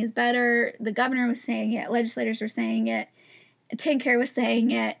economy is better. The governor was saying it. Legislators were saying it. TennCare was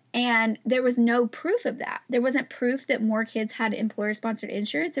saying it. And there was no proof of that. There wasn't proof that more kids had employer-sponsored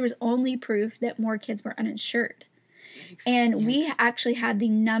insurance. There was only proof that more kids were uninsured. Yikes. And we actually had the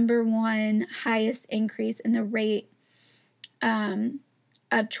number one highest increase in the rate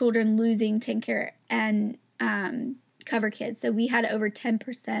of children losing TennCare and cover kids. So we had over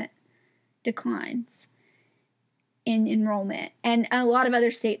 10% declines in enrollment. And a lot of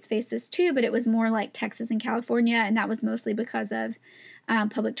other states face this too, but it was more like Texas and California, and that was mostly because of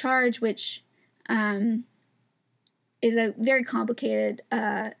public charge, which is a very complicated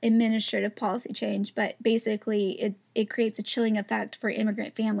administrative policy change, but basically it creates a chilling effect for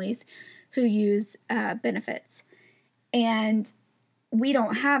immigrant families who use benefits. And we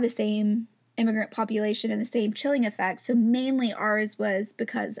don't have the same immigrant population and the same chilling effect, so mainly ours was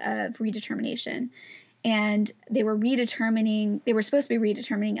because of redetermination. And they were supposed to be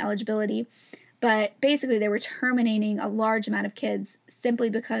redetermining eligibility, but basically they were terminating a large amount of kids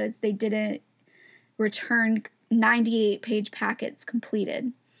simply because they didn't return 98-page packets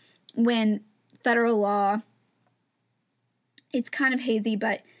completed. When federal law, it's kind of hazy,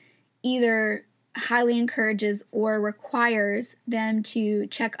 but either highly encourages or requires them to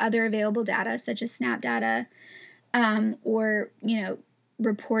check other available data, such as SNAP data, or,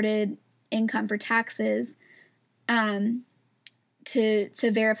 reported income for taxes, to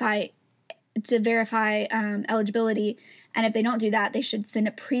verify eligibility. And if they don't do that, they should send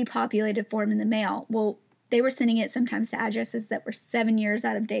a pre-populated form in the mail. Well, they were sending it sometimes to addresses that were 7 years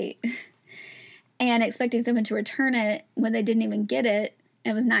out of date and expecting someone to return it when they didn't even get it.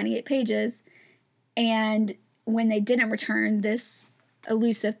 It was 98 pages. And when they didn't return this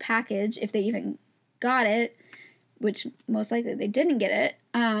elusive package, if they even got it, which most likely they didn't get it,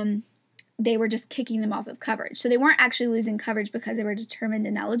 they were just kicking them off of coverage. So they weren't actually losing coverage because they were determined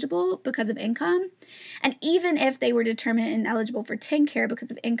ineligible because of income. And even if they were determined ineligible for TennCare because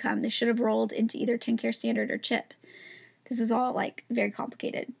of income, they should have rolled into either TennCare Standard or CHIP. This is all like very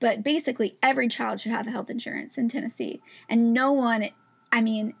complicated. But basically, every child should have health insurance in Tennessee. And no one, I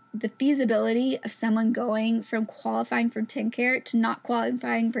mean, the feasibility of someone going from qualifying for TennCare to not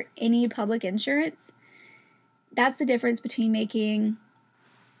qualifying for any public insurance, that's the difference between making,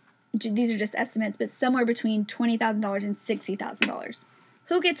 these are just estimates, but somewhere between $20,000 and $60,000.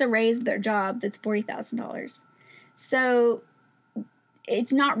 Who gets a raise at their job that's $40,000? So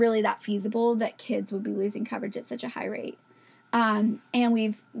it's not really that feasible that kids would be losing coverage at such a high rate. And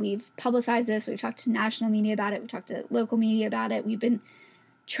we've publicized this. We've talked to national media about it. We've talked to local media about it. We've been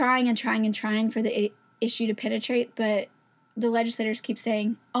trying for the issue to penetrate, but the legislators keep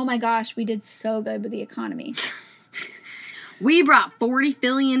saying, oh my gosh, we did so good with the economy. We brought 40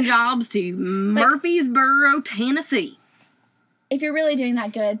 billion jobs to Murfreesboro, Tennessee. If you're really doing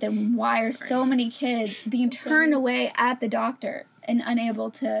that good, then why are so many kids being turned away at the doctor and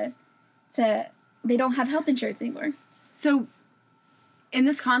unable to they don't have health insurance anymore? So, in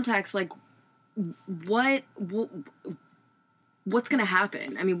this context, like, what's going to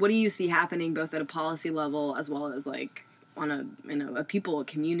happen? I mean, what do you see happening both at a policy level as well as, like, on a people,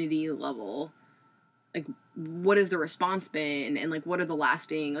 community level? Like, what has the response been, and like, what are the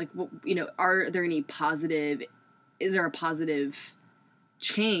lasting, like, what, are there any positive, is there a positive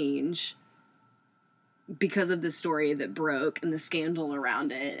change because of the story that broke and the scandal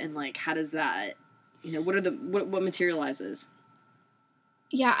around it, and like, how does that, what materializes?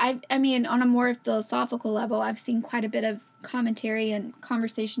 Yeah, I mean, on a more philosophical level, I've seen quite a bit of commentary and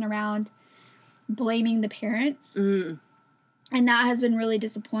conversation around blaming the parents, and that has been really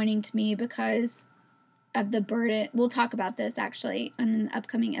disappointing to me because of the burden. We'll talk about this actually in an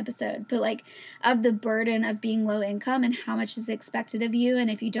upcoming episode, but like, of the burden of being low income and how much is expected of you, and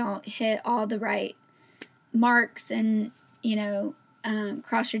if you don't hit all the right marks and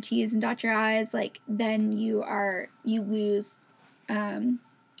cross your T's and dot your I's, like, then you lose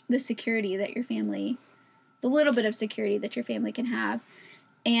the security that your family, the little bit of security that your family can have,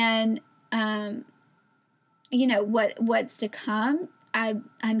 and what's to come.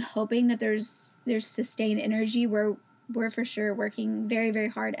 I'm hoping that there's sustained energy. We're for sure working very, very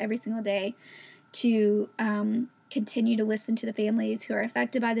hard every single day to continue to listen to the families who are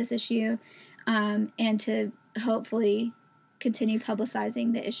affected by this issue, and to hopefully continue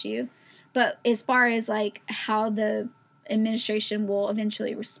publicizing the issue. But as far as like how the administration will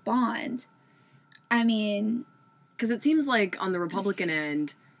eventually respond, I mean, because it seems like on the Republican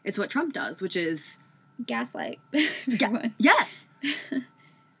end, it's what Trump does, which is gaslight. Yes.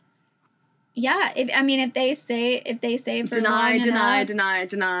 Yeah, if they say for deny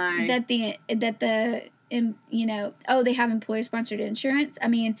that they have employer sponsored insurance. I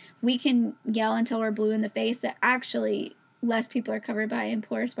mean, we can yell until we're blue in the face that actually less people are covered by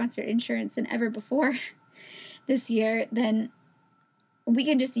employer sponsored insurance than ever before this year. Then we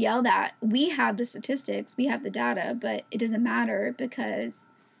can just yell that. We have the statistics, we have the data, but it doesn't matter because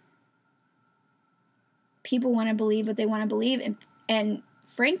people want to believe what they want to believe, and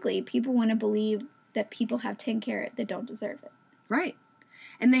frankly, people want to believe that people have TennCare that don't deserve it. Right.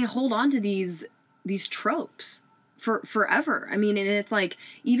 And they hold on to these tropes for forever. I mean, and it's like,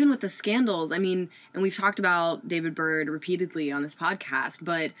 even with the scandals, I mean, and we've talked about David Byrd repeatedly on this podcast,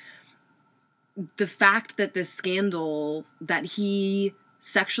 but the fact that this scandal that he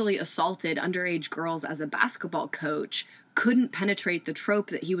sexually assaulted underage girls as a basketball coach couldn't penetrate the trope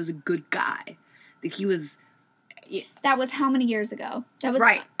that he was a good guy, that he was... That was how many years ago? That was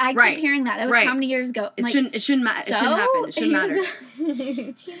right. I keep hearing that. That was how many years ago? It shouldn't happen. It shouldn't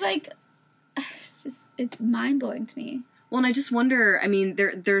matter. He's like, it's mind blowing to me. Well, and I just wonder. I mean,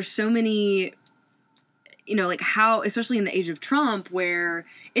 there's so many, like how, especially in the age of Trump, where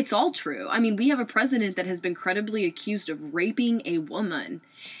it's all true. I mean, we have a president that has been credibly accused of raping a woman,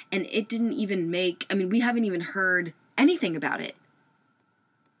 and it didn't even make. I mean, we haven't even heard anything about it.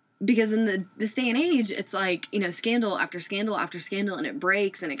 Because in this day and age, it's like, scandal after scandal after scandal, and it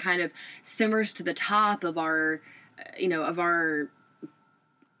breaks, and it kind of simmers to the top of our, of our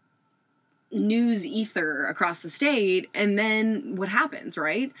news ether across the state, and then what happens,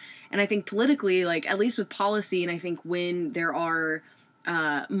 right? And I think politically, like, at least with policy, and I think when there are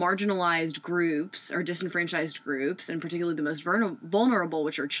marginalized groups or disenfranchised groups, and particularly the most vulnerable,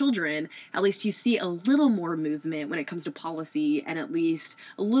 which are children, at least you see a little more movement when it comes to policy, and at least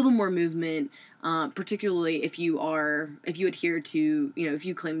a little more movement particularly if you adhere to, if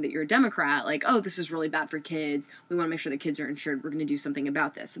you claim that you're a Democrat, like, oh, this is really bad for kids, we want to make sure that kids are insured, we're going to do something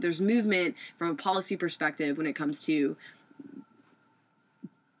about this. So there's movement from a policy perspective when it comes to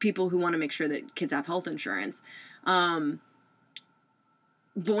people who want to make sure that kids have health insurance.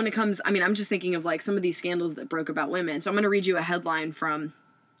 But when it comes, I'm just thinking of like some of these scandals that broke about women. So I'm going to read you a headline from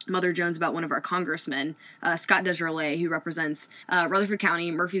Mother Jones about one of our congressmen, Scott DesJarlais, who represents Rutherford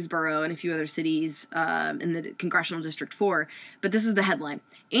County, Murfreesboro, and a few other cities in the Congressional District 4. But this is the headline.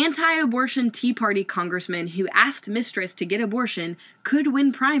 Anti-abortion Tea Party congressman who asked mistress to get abortion could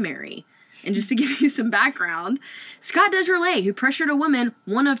win primary. And just to give you some background, Scott DesJarlais, who pressured a woman,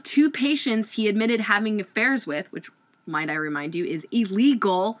 one of 2 patients he admitted having affairs with, which, might I remind you, is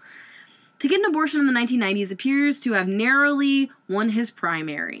illegal, to get an abortion in the 1990s, appears to have narrowly won his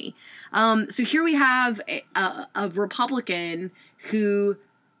primary. So here we have a Republican who,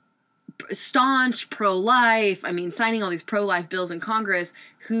 staunch pro-life, signing all these pro-life bills in Congress,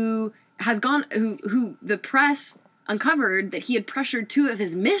 who the press uncovered that he had pressured 2 of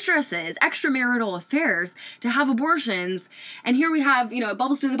his mistresses, extramarital affairs, to have abortions. And here we have,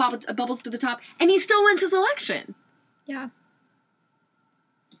 bubbles to the top, and he still wins his election. Yeah.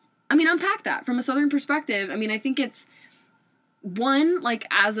 Unpack that from a Southern perspective. I think it's, one, like,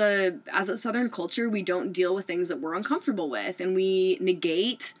 as a Southern culture, we don't deal with things that we're uncomfortable with, and we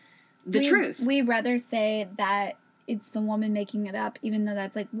negate the truth. We rather say that it's the woman making it up, even though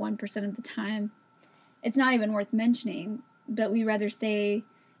that's like 1% of the time. It's not even worth mentioning, but we rather say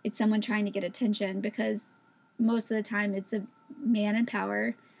it's someone trying to get attention, because most of the time it's a man in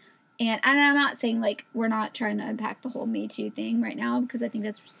power. And I'm not saying, like, we're not trying to unpack the whole Me Too thing right now, because I think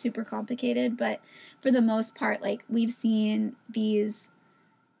that's super complicated. But for the most part, like, we've seen these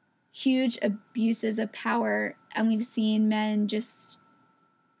huge abuses of power, and we've seen men just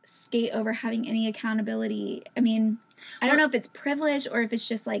skate over having any accountability. I don't know if it's privilege or if it's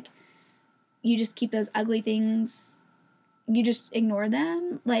just, like, you just keep those ugly things, you just ignore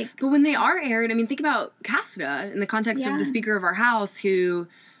them. Like, but when they are aired, think about Casta in the context of the Speaker of our House, who,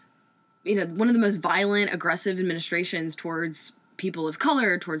 one of the most violent, aggressive administrations towards people of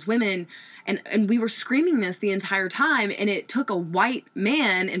color, towards women, and we were screaming this the entire time, and it took a white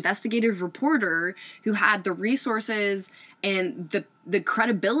man, investigative reporter, who had the resources and the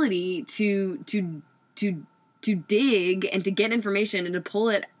credibility to dig and to get information and to pull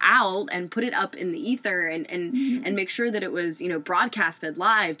it out and put it up in the ether and make sure that it was, broadcasted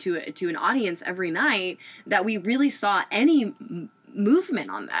live to an audience every night, that we really saw any movement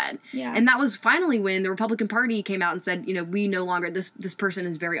on that. Yeah. And that was finally when the Republican Party came out and said, we no longer, this person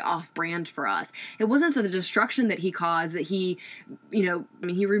is very off-brand for us. It wasn't the destruction that he caused, that he,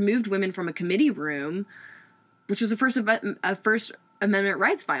 he removed women from a committee room, which was a First Amendment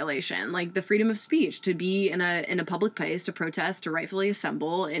rights violation, like the freedom of speech, to be in a public place, to protest, to rightfully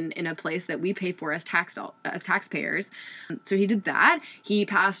assemble in a place that we pay for as taxpayers. So he did that. He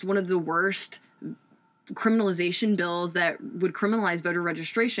passed one of the worst criminalization bills that would criminalize voter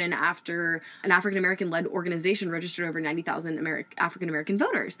registration after an African-American led organization registered over 90,000 African-American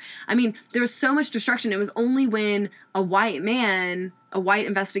voters. There was so much destruction. It was only when a white man, a white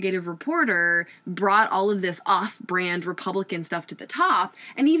investigative reporter, brought all of this off-brand Republican stuff to the top.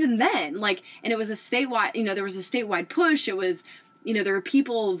 And even then, and it was a statewide, there was a statewide push. It was, there were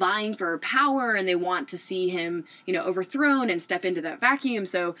people vying for power, and they want to see him, overthrown and step into that vacuum.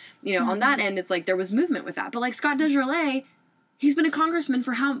 So, on that end, it's like there was movement with that. But like Scott DesJarlais, he's been a congressman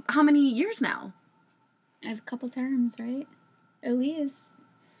for how many years now? A couple terms, right? At least.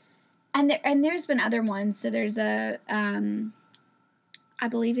 And there's been other ones. So there's I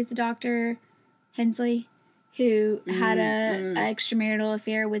believe he's a Dr. Hensley, who had a extramarital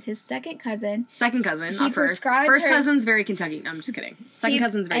affair with his second cousin. Second cousin, not first. First cousin's very Kentucky. No, I'm just kidding. Second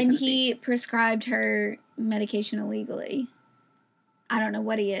cousin's very Tennessee. And he prescribed her medication illegally. I don't know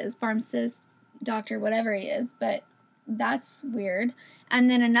what he is, pharmacist, doctor, whatever he is, but that's weird. And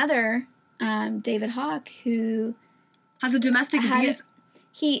then another, David Hawk, who has a domestic abuse.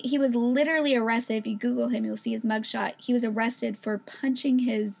 He was literally arrested. If you Google him, you'll see his mugshot. He was arrested for punching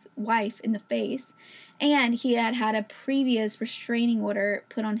his wife in the face. And he had a previous restraining order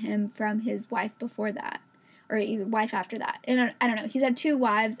put on him from his wife before that. Or either wife after that. And I don't know. He's had 2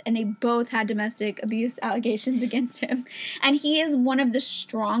 wives, and they both had domestic abuse allegations against him. And he is one of the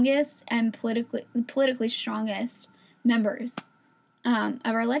strongest and politically strongest members of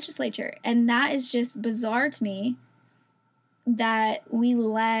our legislature. And that is just bizarre to me, that we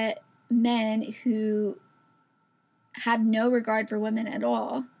let men who have no regard for women at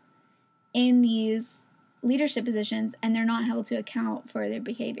all in these leadership positions, and they're not held to account for their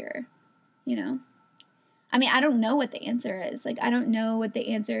behavior. you know? I mean, I don't know what the answer is. Like, I don't know what the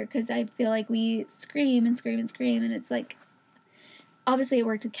answer, because I feel like we scream and scream and scream, and it's like, obviously it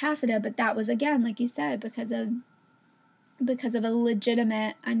worked with Cassida, but that was, again, like you said, because of a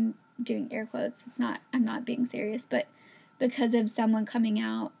legitimate, I'm doing air quotes, I'm not being serious, but because of someone coming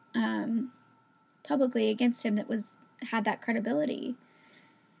out publicly against him that had that credibility.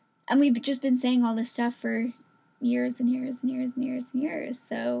 And we've just been saying all this stuff for years and years and years and years and years.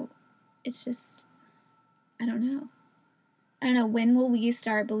 So it's just, I don't know. When will we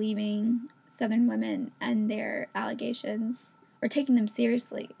start believing Southern women and their allegations, or taking them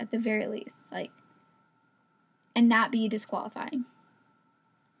seriously at the very least, like, and not be disqualifying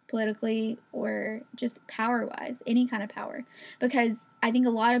politically or just power-wise, any kind of power. Because I think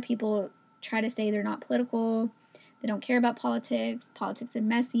a lot of people try to say they're not political, they don't care about politics are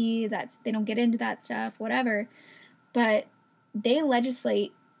messy, they don't get into that stuff, whatever. But they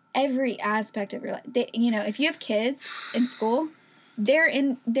legislate every aspect of your life. If you have kids in school, they're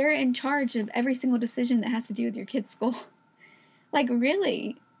in charge of every single decision that has to do with your kid's school. Like,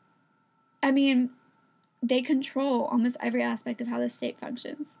 really. I mean, they control almost every aspect of how the state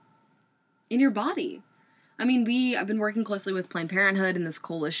functions. In your body. I mean, I've been working closely with Planned Parenthood and this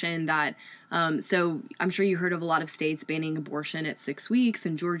coalition that, so I'm sure you heard of a lot of states banning abortion at 6 weeks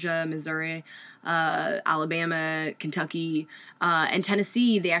in Georgia, Missouri, Alabama, Kentucky, and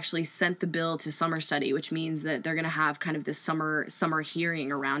Tennessee. They actually sent the bill to summer study, which means that they're going to have kind of this summer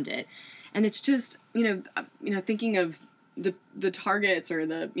hearing around it. And it's just, thinking of the targets, or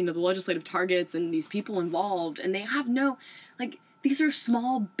the legislative targets and these people involved, and they have no, like, these are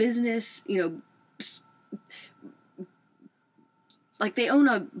small business, like, they own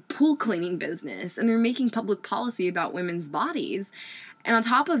a pool cleaning business, and they're making public policy about women's bodies. And on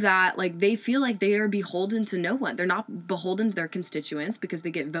top of that, like, they feel like they are beholden to no one. They're not beholden to their constituents because they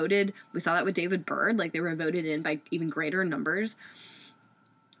get voted. We saw that with David Byrd. Like, they were voted in by even greater numbers.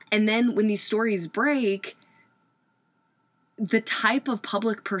 And then when these stories break, the type of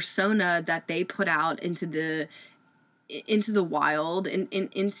public persona that they put out into the wild and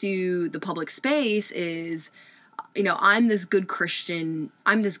into the public space is, I'm this good Christian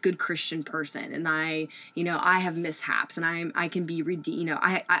person, and I have mishaps, and I can be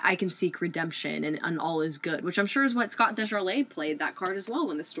I can seek redemption, and all is good, which I'm sure is what Scott Desjardins played that card as well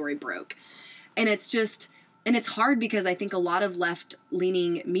when the story broke. And it's just, and it's hard because I think a lot of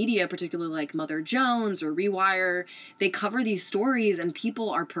left-leaning media, particularly like Mother Jones or Rewire, they cover these stories and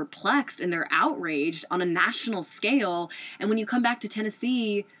people are perplexed and they're outraged on a national scale. And when you come back to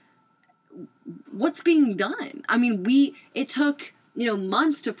Tennessee, what's being done? I mean, it took,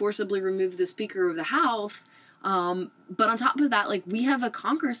 months to forcibly remove the Speaker of the House. But on top of that, like, we have a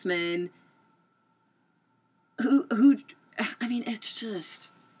congressman who, I mean, it's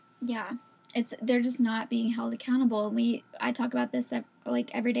just... Yeah. They're just not being held accountable. I talk about this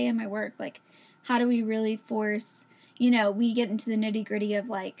every day in my work. Like, how do we really force, we get into the nitty gritty of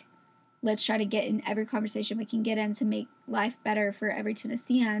like, let's try to get in every conversation we can get in to make life better for every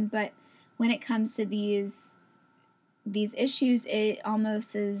Tennessean. But when it comes to these issues, it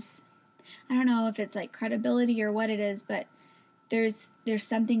almost is, I don't know if it's like credibility or what it is, but there's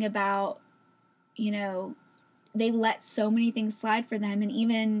something about, they let so many things slide for them. And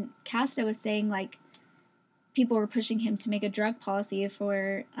even Cassida was saying, like, people were pushing him to make a drug policy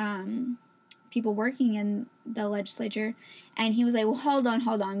for people working in the legislature. And he was like, well, hold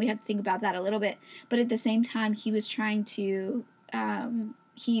on. We have to think about that a little bit. But at the same time, he was trying to,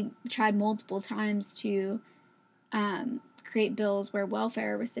 he tried multiple times to create bills where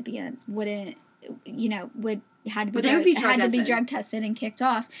welfare recipients had to be drug tested and kicked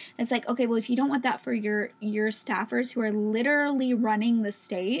off. It's like, okay, well, if you don't want that for your staffers who are literally running the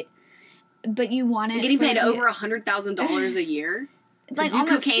state, but you want it getting paid over $100,000 a year to like do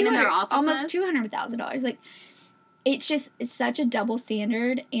cocaine in their offices, almost $200,000. Like, it's such a double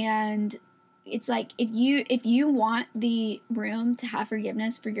standard, and it's like, if you want the room to have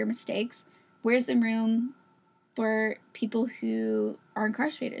forgiveness for your mistakes, where's the room for people who are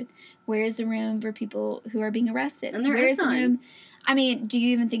incarcerated? Where is the room for people who are being arrested? And there is none. I mean, do you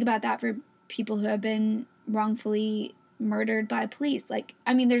even think about that for people who have been wrongfully murdered by police? Like,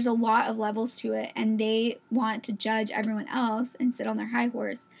 I mean, there's a lot of levels to it, and they want to judge everyone else and sit on their high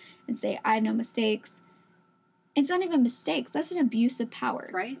horse and say, I have no mistakes. It's not even mistakes. That's an abuse of power.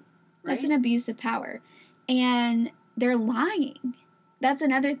 Right. That's an abuse of power. And they're lying. That's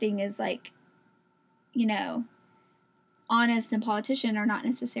another thing is, like, honest and politician are not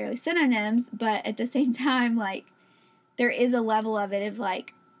necessarily synonyms, but at the same time, like, there is a level of it of,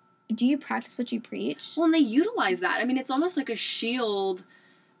 like, do you practice what you preach? Well, and they utilize that. I mean, it's almost like a shield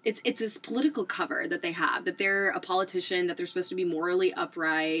it's this political cover that they have, that they're a politician, that they're supposed to be morally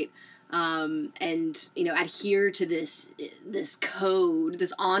upright, and, you know, adhere to this code,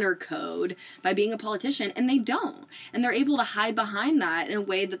 this honor code, by being a politician, and they don't. And they're able to hide behind that in a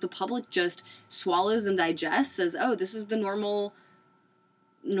way that the public just swallows and digests as, oh, this is the normal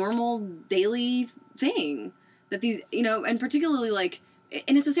daily thing. That these, you know, and particularly, like,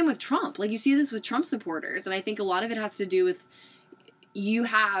 and it's the same with Trump. Like, you see this with Trump supporters, and I think a lot of it has to do with you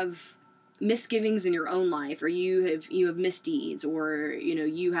have misgivings in your own life, or you have misdeeds, or, you know,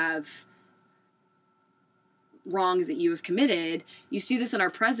 you have wrongs that you have committed. You see this in our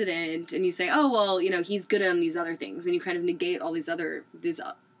president, and you say, oh, well, you know, he's good on these other things, and you kind of negate all these,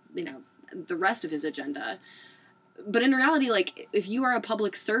 you know, the rest of his agenda. But in reality, like, if you are a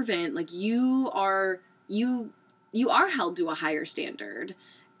public servant, like, you are held to a higher standard.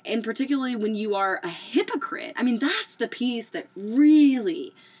 And particularly when you are a hypocrite. I mean, that's the piece that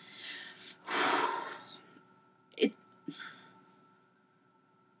really...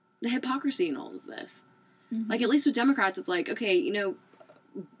 the hypocrisy in all of this. Mm-hmm. Like, at least with Democrats, it's like, okay, you know,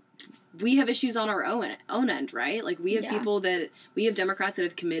 we have issues on our own end, right? Like, we have we have Democrats that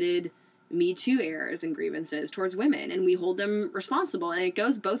have committed Me Too errors and grievances towards women, and we hold them responsible, and it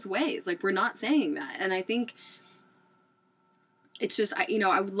goes both ways. Like, we're not saying that. And I think... it's just, you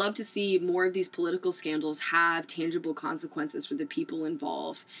know, I would love to see more of these political scandals have tangible consequences for the people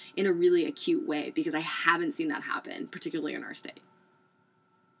involved in a really acute way, because I haven't seen that happen, particularly in our state.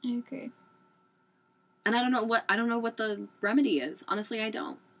 I agree. And I don't know what the remedy is. Honestly, I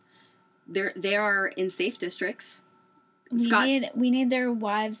don't. They are in safe districts. We need their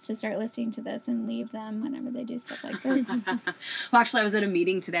wives to start listening to this and leave them whenever they do stuff like this. Well, actually, I was at a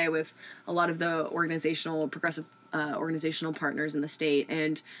meeting today with a lot of the progressive organizational partners in the state,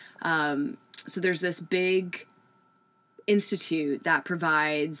 and so there's this big institute that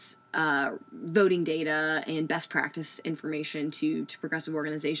provides voting data and best practice information to progressive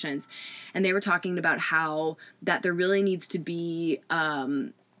organizations, and they were talking about how that there really needs to be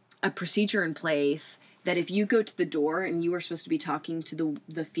a procedure in place that if you go to the door and you are supposed to be talking to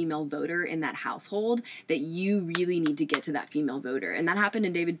the female voter in that household, that you really need to get to that female voter. And that happened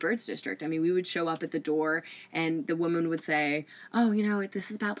in David Byrd's district. I mean, we would show up at the door and the woman would say, oh, you know, this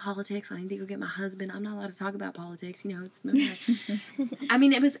is about politics. I need to go get my husband. I'm not allowed to talk about politics. You know, it's... I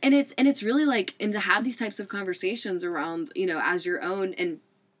mean, it's really like, and to have these types of conversations around, you know, as your own, and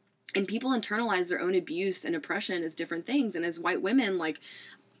people internalize their own abuse and oppression as different things. And as white women, like,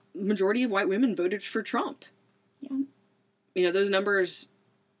 majority of white women voted for Trump. Yeah. You know, those numbers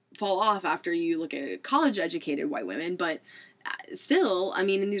fall off after you look at college-educated white women, but still, I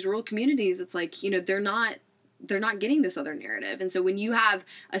mean, in these rural communities, it's like, you know, they're not getting this other narrative. And so when you have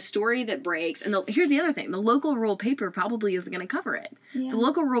a story that breaks, and here's the other thing, the local rural paper probably isn't going to cover it. Yeah. The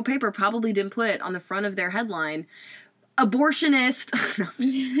local rural paper probably didn't put on the front of their headline, abortionist,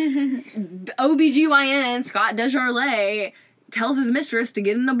 OBGYN, Scott Desjardins, tells his mistress to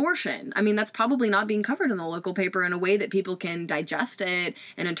get an abortion. I mean, that's probably not being covered in the local paper in a way that people can digest it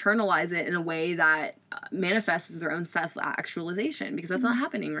and internalize it in a way that manifests as their own self-actualization, because that's not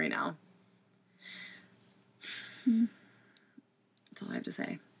happening right now. That's all I have to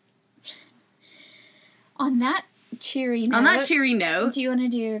say. On that cheery note... Do you want to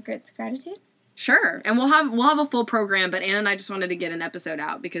do Grit's Gratitude? Sure. And we'll have a full program, but Anna and I just wanted to get an episode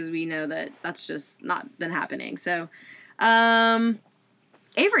out because we know that that's just not been happening. So...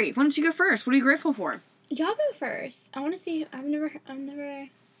 Avery, why don't you go first? What are you grateful for? Y'all go first. I want to see. I've never.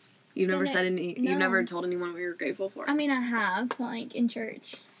 You've never said any. No. You've never told anyone what you're grateful for. I mean, I have, like, in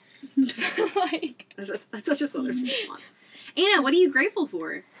church. Like, that's such a southern response. Anna, what are you grateful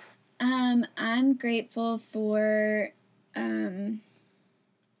for? I'm grateful for the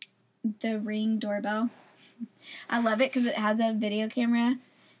Ring doorbell. I love it because it has a video camera.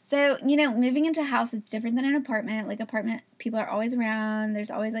 So, you know, moving into a house, it's different than an apartment. Like, apartment, people are always around.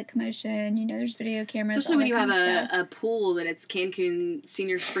 There's always, like, commotion. You know, there's video cameras. Especially when you have a pool that it's Cancun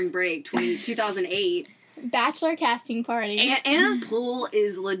Senior Spring Break 2008. Bachelor casting party. Anna's pool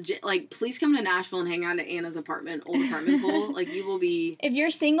is legit. Like, please come to Nashville and hang out at Anna's old apartment pool. Like, you will be... If you're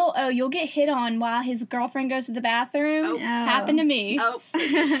single, you'll get hit on while his girlfriend goes to the bathroom. Oh. Happened to me. Oh,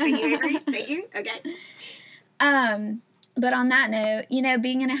 thank you, Avery. Thank you. Okay. But on that note, you know,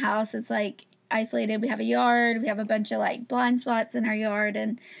 being in a house, it's, like, isolated. We have a yard. We have a bunch of, like, blind spots in our yard.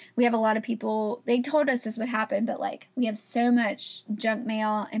 And we have a lot of people. They told us this would happen, but, like, we have so much junk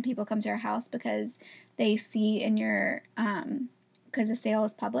mail, and people come to our house because they see in your, because the sale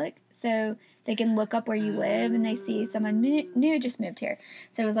is public. So they can look up where you live and they see someone new just moved here.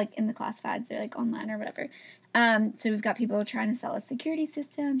 So it was like in the classifieds or like online or whatever. So we've got people trying to sell us security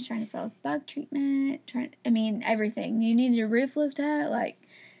systems, trying to sell us bug treatment, everything. You need your roof looked at, like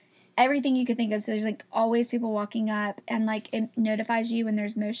everything you could think of. So there's like always people walking up, and like it notifies you when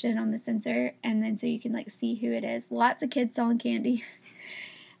there's motion on the sensor, and then so you can like see who it is. Lots of kids selling candy.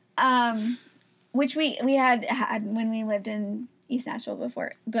 Which we had when we lived in East Nashville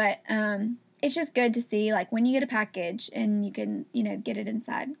before. But it's just good to see like when you get a package and you can, get it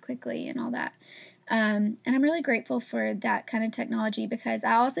inside quickly and all that. And I'm really grateful for that kind of technology, because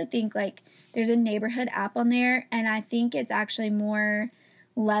I also think like there's a neighborhood app on there, and I think it's actually more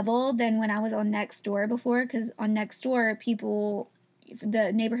level than when I was on Nextdoor before, because on Nextdoor, people,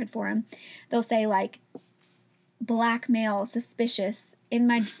 the neighborhood forum, they'll say like black male suspicious in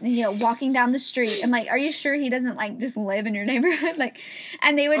my, walking down the street. I'm like, are you sure he doesn't like just live in your neighborhood? Like,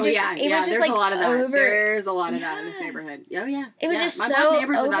 and they would it was just there's like a lot of that. over. There's a lot of that in this neighborhood. Oh yeah, it was just my so black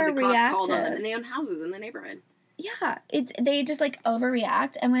neighbors have had the cops called on them, overreactive. and they own houses in the neighborhood. Yeah, they just like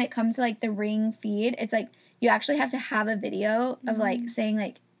overreact, and when it comes to like the Ring feed, it's like you actually have to have a video of like saying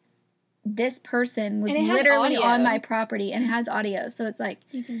like this person was literally on my property, and it has audio, so it's like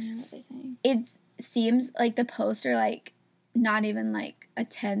you can hear what they're saying. It seems like the posts are like not even like a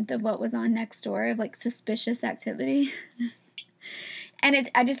tenth of what was on Nextdoor of like suspicious activity, and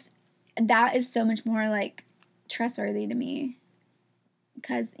that is so much more like trustworthy to me,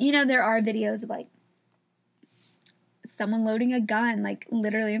 because there are videos of like someone loading a gun like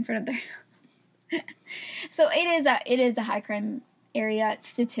literally in front of their house. So it is a high crime area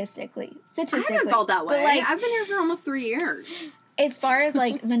statistically. I haven't felt that way. But, like, I've been here for almost 3 years. As far as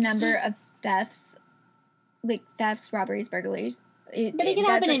like the number of thefts, robberies, burglaries, but it can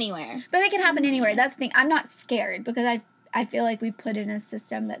happen anywhere. But it can happen anywhere. That's the thing. I'm not scared, because I feel like we put in a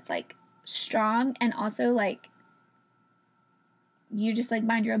system that's like strong, and also like you just like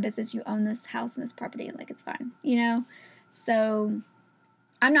mind your own business. You own this house and this property, and like it's fine, So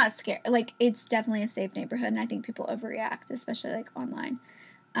I'm not scared. Like, it's definitely a safe neighborhood, and I think people overreact, especially like online.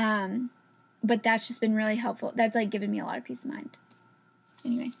 But that's just been really helpful. That's like given me a lot of peace of mind.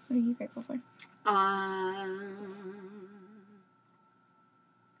 Anyway, what are you grateful for?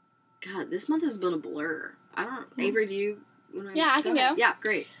 God, this month has been a blur. I don't. Avery, do you? Yeah, I can go. Yeah,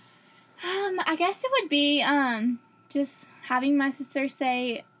 great. I guess it would be just having my sister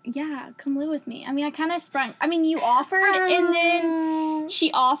say, yeah, come live with me. I mean, I kind of sprung. I mean, you offered, and then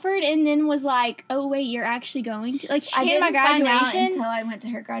she offered, and then was like, oh, wait, you're actually going to? Like, she came to my graduation. I didn't find out until I went to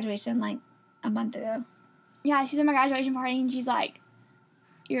her graduation, like, a month ago. Yeah, she's at my graduation party, and she's like,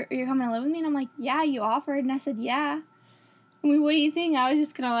 you're coming to live with me? And I'm like, yeah, you offered. And I said, yeah. I mean, what do you think? I was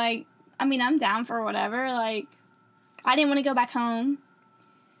just going to, like, I mean, I'm down for whatever. Like, I didn't want to go back home.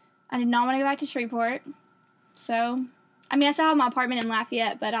 I did not want to go back to Shreveport. So, I mean, I still have my apartment in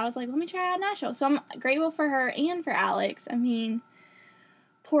Lafayette, but I was like, let me try out Nashville. So I'm grateful for her and for Alex. I mean,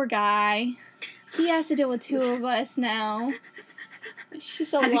 poor guy. He has to deal with 2 of us now. It's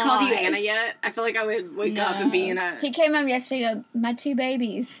just a lot. Has he called you Anna yet? I feel like I would wake up and be in a... He came home yesterday, my 2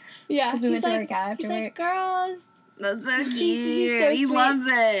 babies. Yeah. Because we went to work out after he's work. Like, girls. That's so cute. He's so he sweet. loves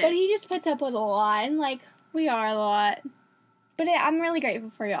it. But he just puts up with a lot, and, like, we are a lot. But I'm really grateful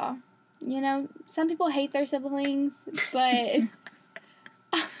for y'all. Some people hate their siblings, but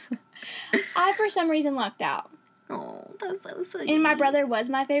I, for some reason, lucked out. Oh, that's so sweet. And my brother was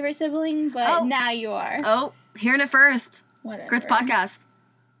my favorite sibling, but now you are. Oh, hearing it first. Whatever. Grits Podcast.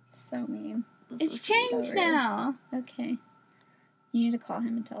 So mean. It's changed now. Okay. You need to call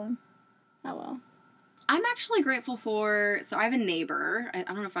him and tell him. I will. I'm actually grateful for... So I have a neighbor. I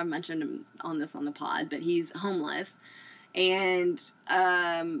don't know if I've mentioned him on the pod, but he's homeless. And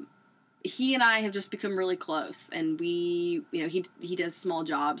he and I have just become really close. And we, he does small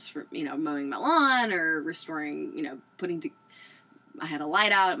jobs for, mowing my lawn or restoring, I had a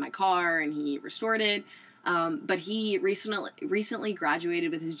light out in my car and he restored it. But he recently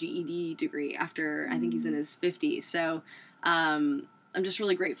graduated with his GED degree after, I think he's in his 50s. So I'm just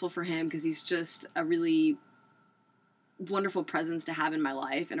really grateful for him because he's just a really wonderful presence to have in my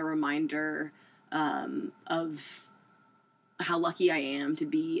life and a reminder of how lucky I am to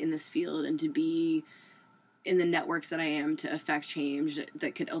be in this field and to be in the networks that I am to affect change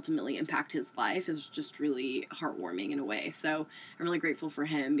that could ultimately impact his life is just really heartwarming in a way. So I'm really grateful for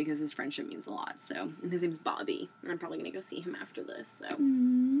him because his friendship means a lot. So, and his name's Bobby, and I'm probably going to go see him after this. So I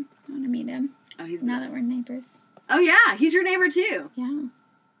want to meet him. Oh, he's now nice. that we're neighbors. Oh yeah, he's your neighbor too. Yeah.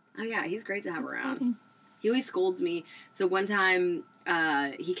 Oh yeah, he's great to have around. Exciting. He always scolds me. So one time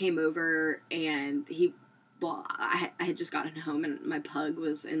he came over and he well, I had just gotten home and my pug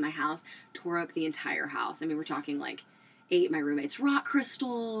was in my house, tore up the entire house. I mean, we're talking like ate my roommate's rock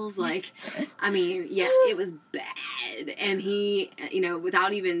crystals. Like, I mean, yeah, it was bad. And he, you know,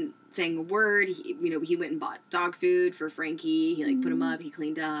 without even saying a word, he went and bought dog food for Frankie. He like put him up. He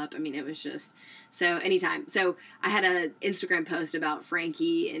cleaned up. I mean, it was just so anytime. So I had an Instagram post about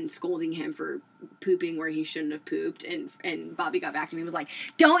Frankie and scolding him for pooping where he shouldn't have pooped. And Bobby got back to me and was like,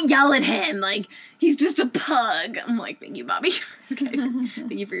 "Don't yell at him. Like, he's just a pug." I'm like, "Thank you, Bobby." Okay.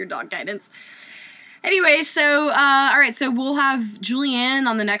 Thank you for your dog guidance. Anyway, so, all right, so we'll have Julianne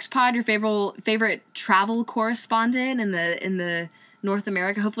on the next pod, your favorite travel correspondent in the North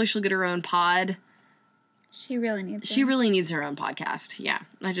America. Hopefully she'll get her own pod. She really needs it. She really needs her own podcast. Yeah.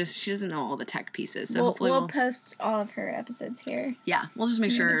 She doesn't know all the tech pieces. So hopefully we'll post all of her episodes here. Yeah, we'll just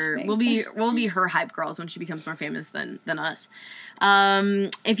make sure we'll be her hype girls when she becomes more famous than us.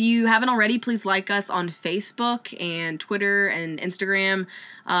 If you haven't already, please like us on Facebook and Twitter and Instagram.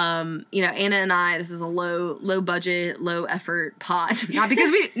 You know, Anna and I, this is a low budget, low effort pod. Not because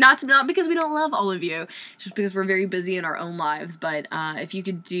we don't love all of you, just because we're very busy in our own lives. But if you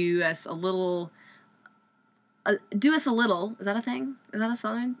could do us a little. Is that a thing? Is that a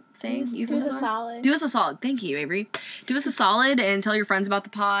Southern saying? Do us a solid. Do us a solid. Thank you, Avery. Do us a solid and tell your friends about the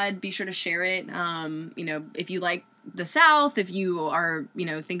pod. Be sure to share it. You know, if you like the South, if you are, you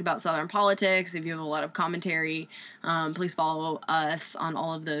know, think about Southern politics, if you have a lot of commentary, please follow us on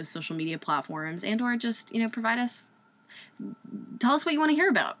all of those social media platforms and or just, you know, tell us what you want to hear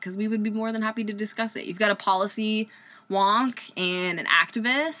about because we would be more than happy to discuss it. You've got a policy wonk and an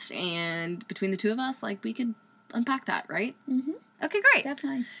activist, and between the two of us, like, we could unpack that, right? Mm-hmm. Okay, great.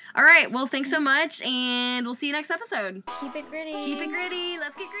 Definitely. All right, well, thanks so much, and we'll see you next episode. Keep it gritty. Keep it gritty.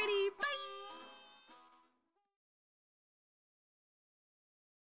 Let's get gritty. Bye.